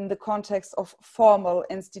in the context of formal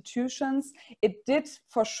institutions. It did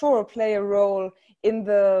for sure play a role in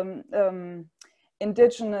the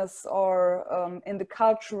indigenous or in the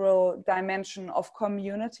cultural dimension of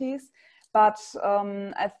communities. But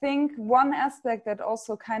I think one aspect that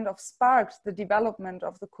also kind of sparked the development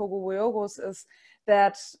of the Koglweogos is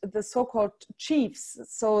that the so-called chiefs,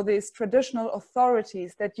 so these traditional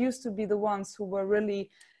authorities that used to be the ones who were really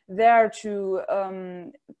there to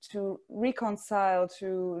reconcile,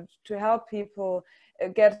 to help people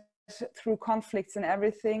get through conflicts and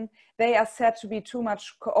everything, they are said to be too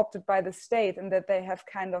much co-opted by the state, and that they have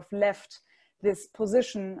kind of left this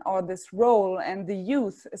position or this role, and the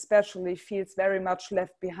youth especially feels very much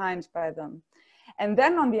left behind by them. And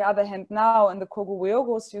then on the other hand, now in the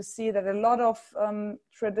Koglweogos, you see that a lot of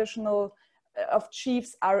traditional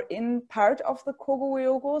chiefs are in part of the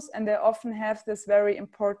Koglweogos, and they often have this very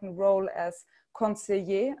important role as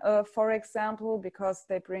conseillers, for example, because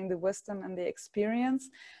they bring the wisdom and the experience.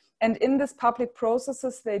 And in these public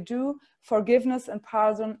processes, they do forgiveness and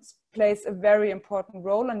pardon plays a very important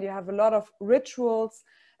role. And you have a lot of rituals,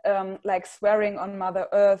 like swearing on Mother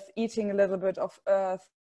Earth, eating a little bit of earth,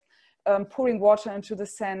 pouring water into the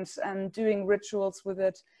sand and doing rituals with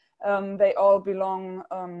it. They all belong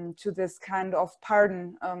to this kind of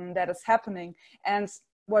pardon that is happening. And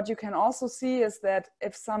what you can also see is that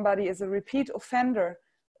if somebody is a repeat offender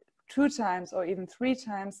 2 times or even 3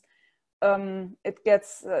 times, they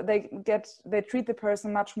treat the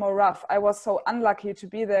person much more rough. I was so unlucky to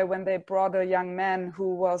be there when they brought a young man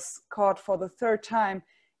who was caught for the 3rd time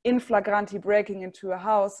in flagranti breaking into a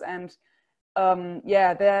house. And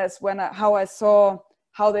yeah, there's how I saw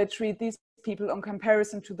how they treat these people in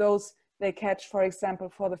comparison to those they catch, for example,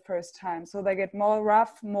 for the 1st time. So they get more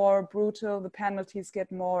rough, more brutal, the penalties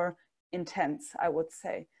get more intense, I would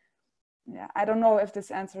say. Yeah, I don't know if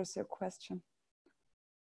this answers your question.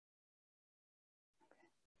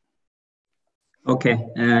 Okay,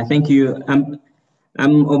 thank you. I'm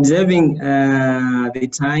observing the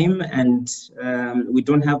time, and we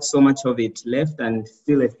don't have so much of it left, and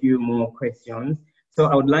still a few more questions. So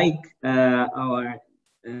I would like our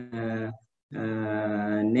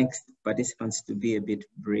next participants to be a bit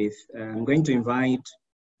brief. I'm going to invite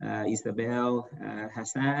Isabel,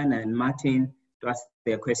 Hassan, and Martin to ask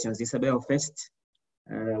their questions. Isabel, first,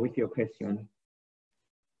 with your question.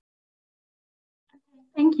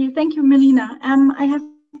 Thank you, Melina. I have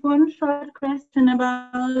one short question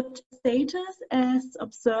about status as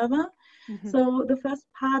observer. Mm-hmm. So the first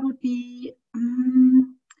part would be, do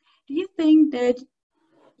you think that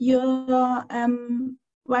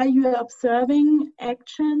while you are observing,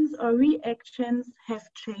 actions or reactions have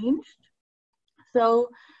changed? So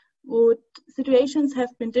would situations have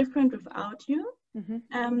been different without you?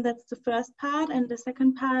 Mm-hmm. That's the first part. And the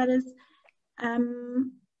second part is,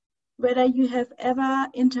 whether you have ever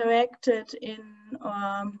interacted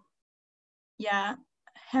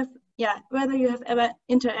whether you have ever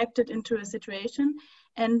interacted into a situation,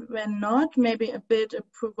 and when not, maybe a bit a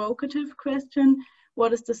provocative question,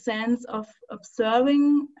 what is the sense of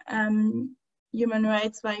observing human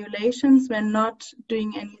rights violations when not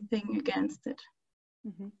doing anything against it?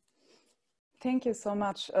 Mm-hmm. Thank you so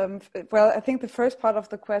much. Well, I think the first part of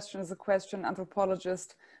the question is a question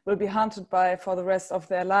anthropologists will be haunted by for the rest of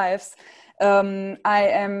their lives. I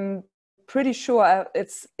am pretty sure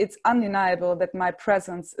it's undeniable that my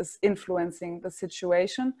presence is influencing the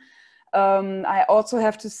situation. I also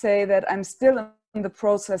have to say that I'm still in the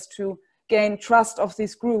process to gain trust of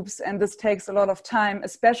these groups, and this takes a lot of time,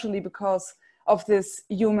 especially because of this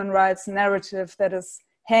human rights narrative that is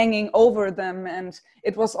hanging over them. And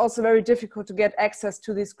it was also very difficult to get access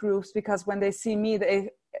to these groups, because when they see me,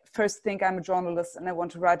 they first think I'm a journalist and I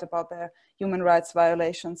want to write about their human rights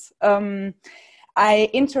violations. I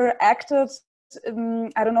interacted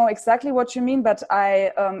I don't know exactly what you mean, but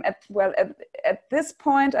at this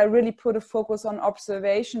point, I really put a focus on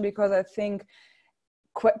observation, because I think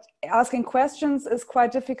asking questions is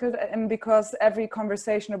quite difficult, and because every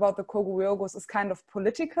conversation about the Koglweogos is kind of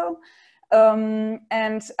political.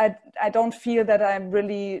 And I don't feel that I'm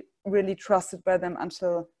really trusted by them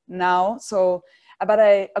until now. So, but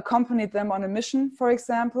I accompanied them on a mission, for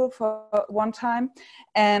example, for one time.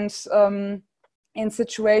 And in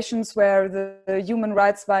situations where the human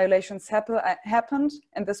rights violations happened,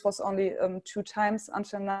 and this was only 2 times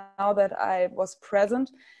until now that I was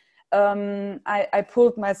present, I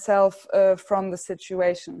pulled myself from the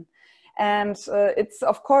situation. And it's,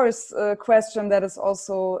 of course, a question that is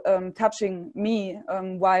also touching me,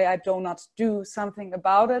 why I do not do something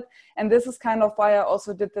about it. And this is kind of why I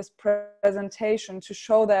also did this presentation, to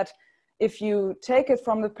show that if you take it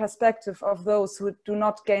from the perspective of those who do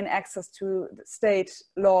not gain access to state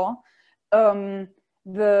law,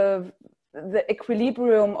 the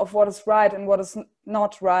equilibrium of what is right and what is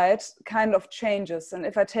not right kind of changes. And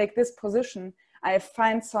if I take this position, I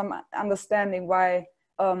find some understanding why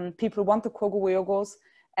people want the Koglweogos.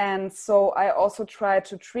 And so I also try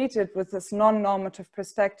to treat it with this non-normative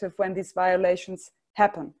perspective when these violations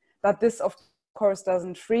happen. But this, of course,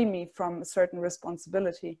 doesn't free me from a certain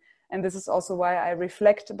responsibility. And this is also why I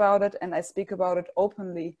reflect about it and I speak about it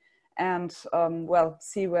openly, and well,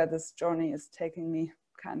 see where this journey is taking me,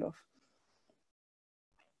 kind of.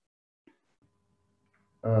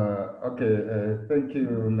 Thank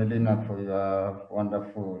you, Melina, for your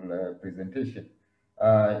wonderful presentation.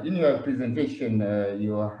 In your presentation,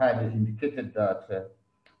 you had indicated that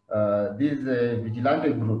these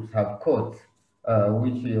vigilante groups have courts,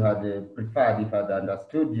 which you had preferred, if I had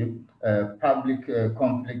understood you, public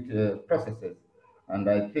conflict processes. And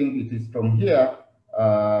I think it is from here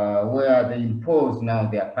where they impose now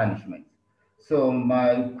their punishments. So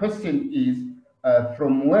my question is,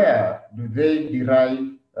 from where do they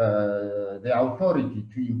derive the authority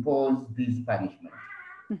to impose these punishments?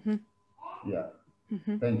 Mm-hmm. Yeah.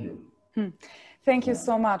 Mm-hmm. Thank you. Thank you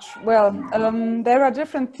so much. Well, there are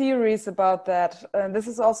different theories about that. This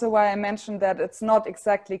is also why I mentioned that it's not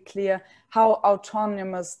exactly clear how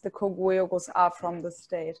autonomous the Koglweogos are from the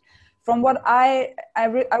state. From what I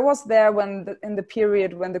was there when in the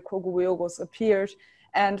period when the Koglweogos appeared,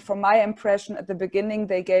 and from my impression at the beginning,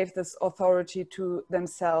 they gave this authority to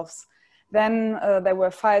themselves. Then there were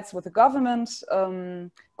fights with the government,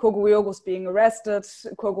 Koglweogos being arrested,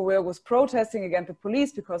 Koglweogos protesting against the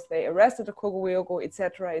police because they arrested a Koglweogo,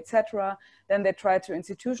 etc., etc. Then they tried to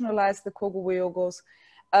institutionalize the Koglweogos,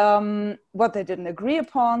 what they didn't agree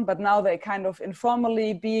upon, but now they kind of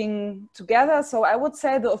informally being together. So I would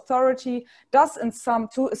say the authority does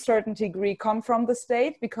to a certain degree come from the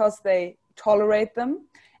state, because they tolerate them.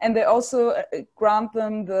 And they also grant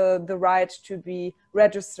them the right to be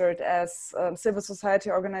registered as civil society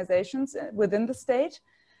organizations within the state.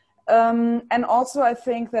 And also I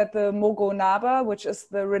think that the Mogo Naba, which is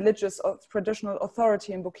the religious traditional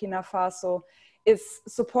authority in Burkina Faso, is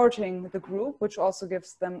supporting the group, which also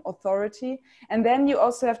gives them authority. And then you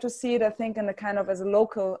also have to see it, I think, in a kind of as a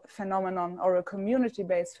local phenomenon or a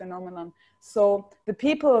community-based phenomenon. So the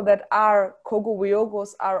people that are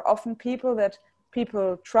Koglweogos are often people that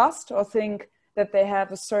people trust or think that they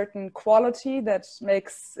have a certain quality that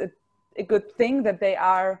makes it a good thing that they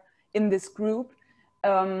are in this group.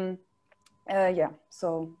 Yeah,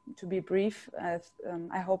 so to be brief,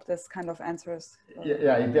 I hope this kind of answers.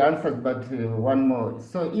 Yeah, it answers, but one more.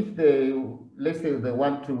 So if they, let's say they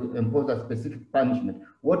want to impose a specific punishment,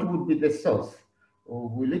 what would be the source? Or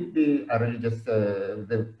will it be a religious,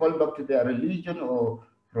 they fall back to their religion, or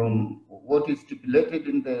from what is stipulated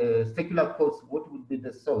in the secular courts, what would be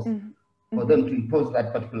the source for them to impose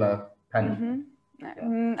that particular punishment?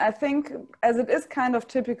 Yeah. I think, as it is kind of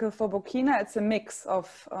typical for Burkina, it's a mix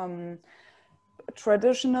of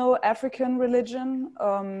traditional African religion,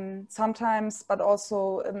 sometimes, but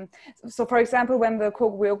also, so for example, when the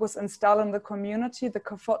Koglweogos install in the community, the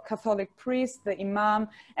Catholic priest, the imam,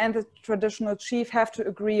 and the traditional chief have to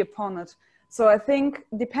agree upon it. So I think,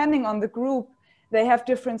 depending on the group, they have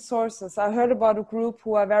different sources. I heard about a group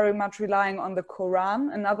who are very much relying on the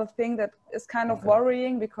Quran, another thing that is kind of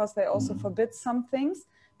worrying, because they also forbid some things.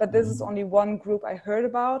 But this is only one group I heard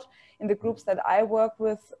about. In the groups that I work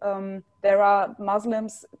with, there are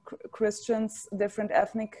Muslims, Christians, different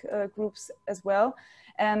ethnic groups as well.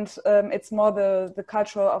 And it's more the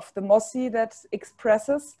culture of the Mossi that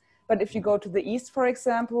expresses. But if you go to the east, for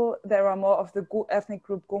example, there are more of the ethnic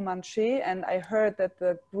group Gomanche, and I heard that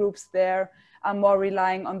the groups there are more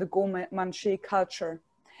relying on the Gomanche culture.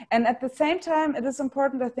 And at the same time, it is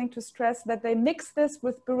important, I think, to stress that they mix this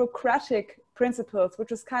with bureaucratic principles,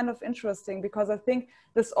 which is kind of interesting, because I think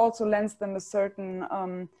this also lends them a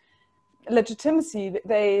certain legitimacy.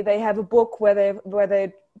 They have a book where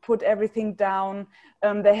they put everything down.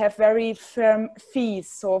 They have very firm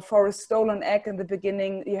fees. So for a stolen egg in the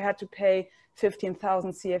beginning, you had to pay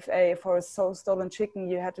 15,000 CFA. For a stolen chicken,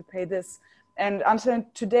 you had to pay this. And until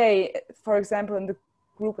today, for example, in the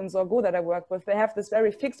group in Zorgo that I work with, they have this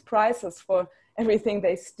very fixed prices for everything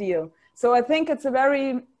they steal. So I think it's a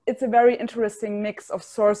very interesting mix of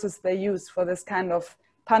sources they use for this kind of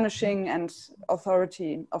punishing and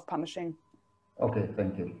authority of punishing. Okay,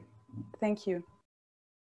 thank you. Thank you.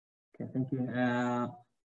 Okay, thank you,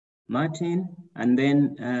 Martin. And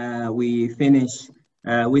then we finish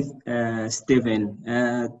with Stephen.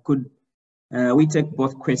 Could we take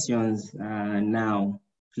both questions now,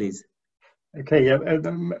 please? Okay, yeah,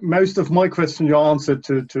 most of my question you answered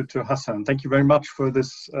to Hassan. Thank you very much for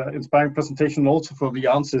this inspiring presentation, and also for the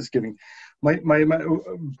answers given. My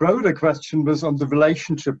broader question was on the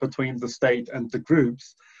relationship between the state and the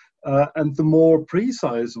groups, and the more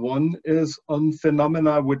precise one is on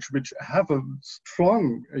phenomena which have a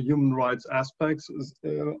strong human rights aspects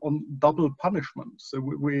on double punishment. So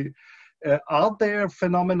are there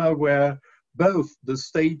phenomena where both the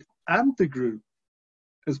state and the group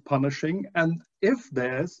is punishing, and if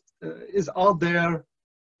are there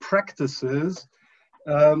practices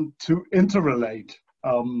to interrelate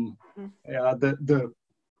the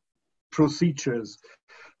procedures?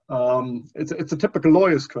 It's a typical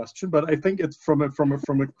lawyer's question, but I think it's from a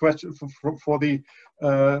question for the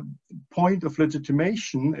point of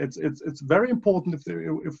legitimation. It's very important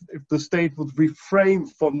if the state would refrain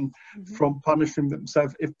from punishing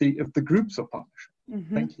themselves if the groups are punished.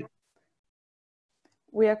 Thank you.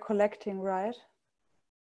 We are collecting, right?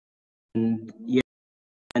 And yeah,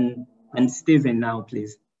 and Stephen now,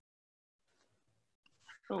 please.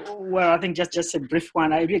 Well, I think just a brief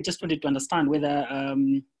one. I really just wanted to understand whether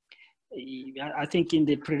I think in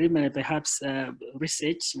the preliminary perhaps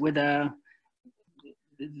research whether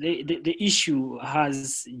the issue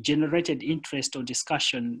has generated interest or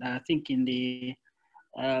discussion. I think in the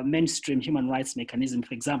mainstream human rights mechanism,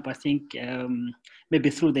 for example, I think maybe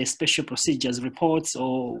through the special procedures reports,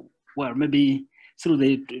 or well, maybe through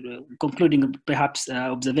the concluding perhaps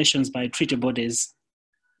observations by treaty bodies.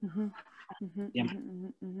 Yeah.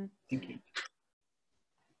 Thank you.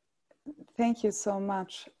 Thank you so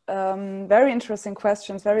much. Very interesting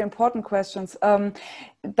questions, very important questions.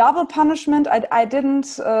 Double punishment, I didn't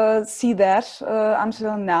see that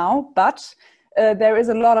until now, but there is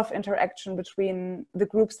a lot of interaction between the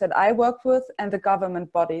groups that I work with and the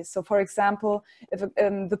government bodies. So for example, if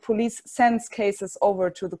the police sends cases over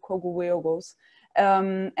to the Koglweogos,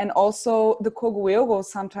 and also the Koglweogos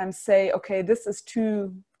sometimes say, okay, this is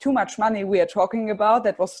too much money we are talking about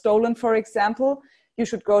that was stolen, for example, you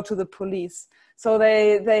should go to the police. So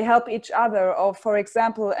they help each other. Or for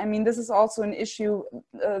example, I mean, this is also an issue,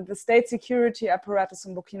 the state security apparatus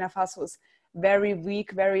in Burkina Faso is very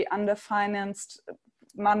weak, very underfinanced,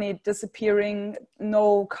 money disappearing,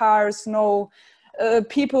 no cars, no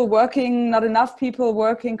people working, not enough people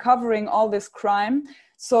working, covering all this crime.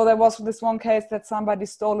 So there was this one case that somebody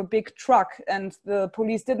stole a big truck and the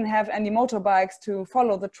police didn't have any motorbikes to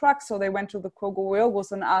follow the truck. So they went to the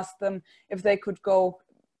Koglweogos and asked them if they could go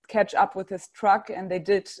catch up with this truck, and they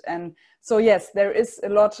did. And so, yes, there is a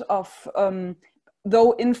lot of,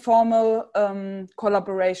 though informal,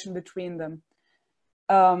 collaboration between them.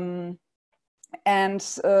 And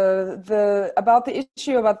about the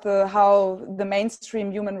issue about how the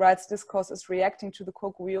mainstream human rights discourse is reacting to the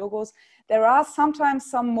Koglweogos, there are sometimes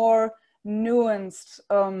some more nuanced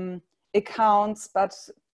accounts, but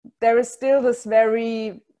there is still this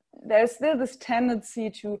tendency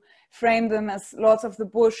to frame them as lords of the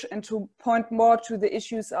bush and to point more to the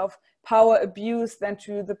issues of power abuse than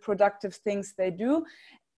to the productive things they do,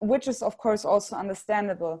 which is of course also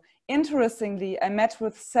understandable. Interestingly, I met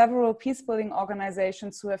with several peacebuilding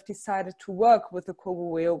organizations who have decided to work with the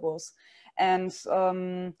Koglweogos. And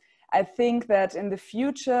I think that in the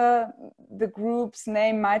future, the group's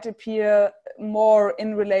name might appear more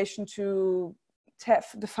in relation to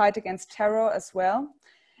the fight against terror as well.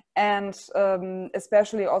 And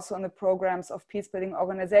especially also in the programs of peacebuilding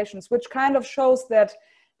organizations, which kind of shows that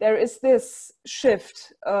there is this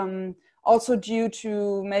shift, also due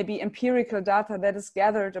to maybe empirical data that is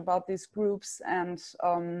gathered about these groups. And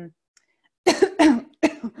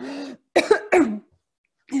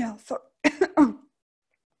yeah, sorry.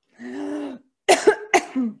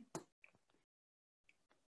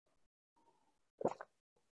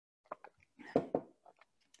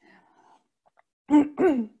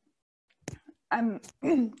 I'm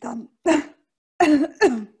done.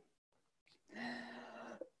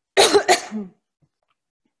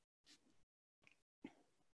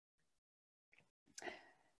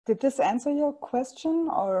 Did this answer your question,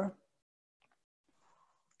 or?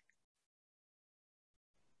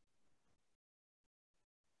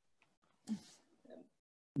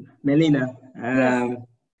 Melina, yes.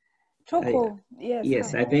 Choco, yes.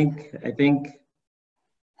 Yes, hi. I think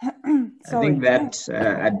that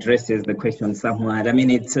addresses the question somewhat. I mean,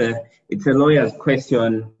 it's a lawyer's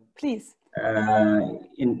question. Please.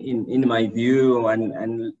 In my view,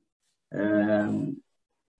 and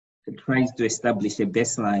it tries to establish a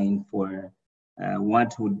baseline for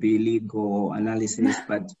what would be legal analysis,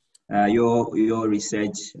 but your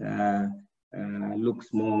research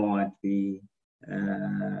looks more at the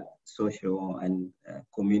social and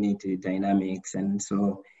community dynamics, and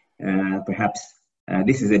so perhaps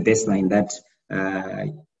this is a baseline that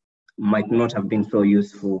might not have been so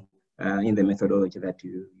useful in the methodology that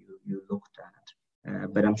you looked at,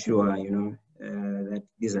 but I'm sure that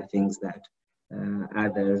these are things that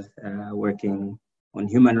others working on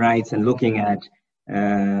human rights and looking at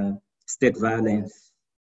state violence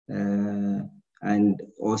and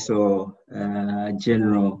also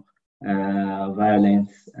general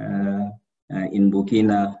violence in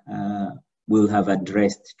Burkina will have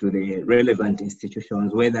addressed to the relevant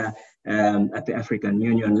institutions, whether at the African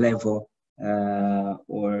Union level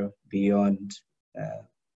or beyond.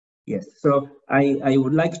 Yes, so I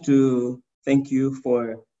would like to thank you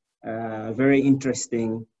for very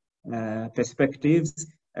interesting perspectives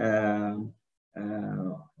on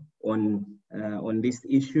this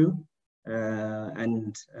issue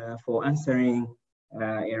and for answering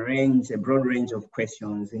a broad range of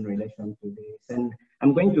questions in relation to this. And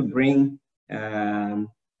I'm going to bring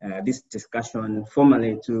this discussion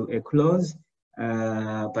formally to a close,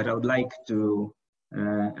 but I would like to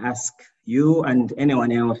ask you and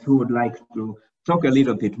anyone else who would like to talk a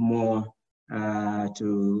little bit more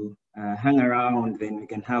to hang around, then we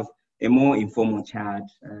can have a more informal chat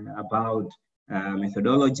about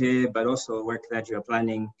methodology, but also work that you're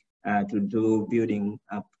planning to do building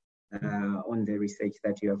up on the research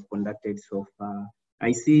that you have conducted so far.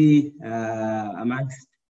 I see amongst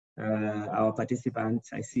our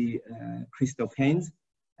participants, I see Christoph Haynes.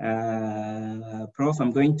 Prof,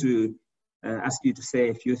 I'm going to ask you to say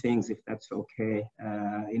a few things, if that's okay,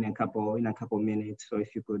 in a couple minutes. So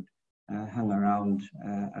if you could hang around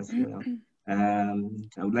as well.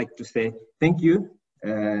 I would like to say thank you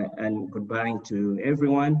and goodbye to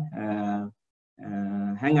everyone.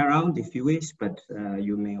 Hang around if you wish, but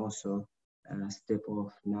you may also step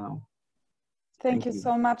off now. Thank you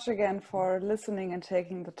so much again for listening and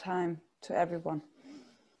taking the time, to everyone.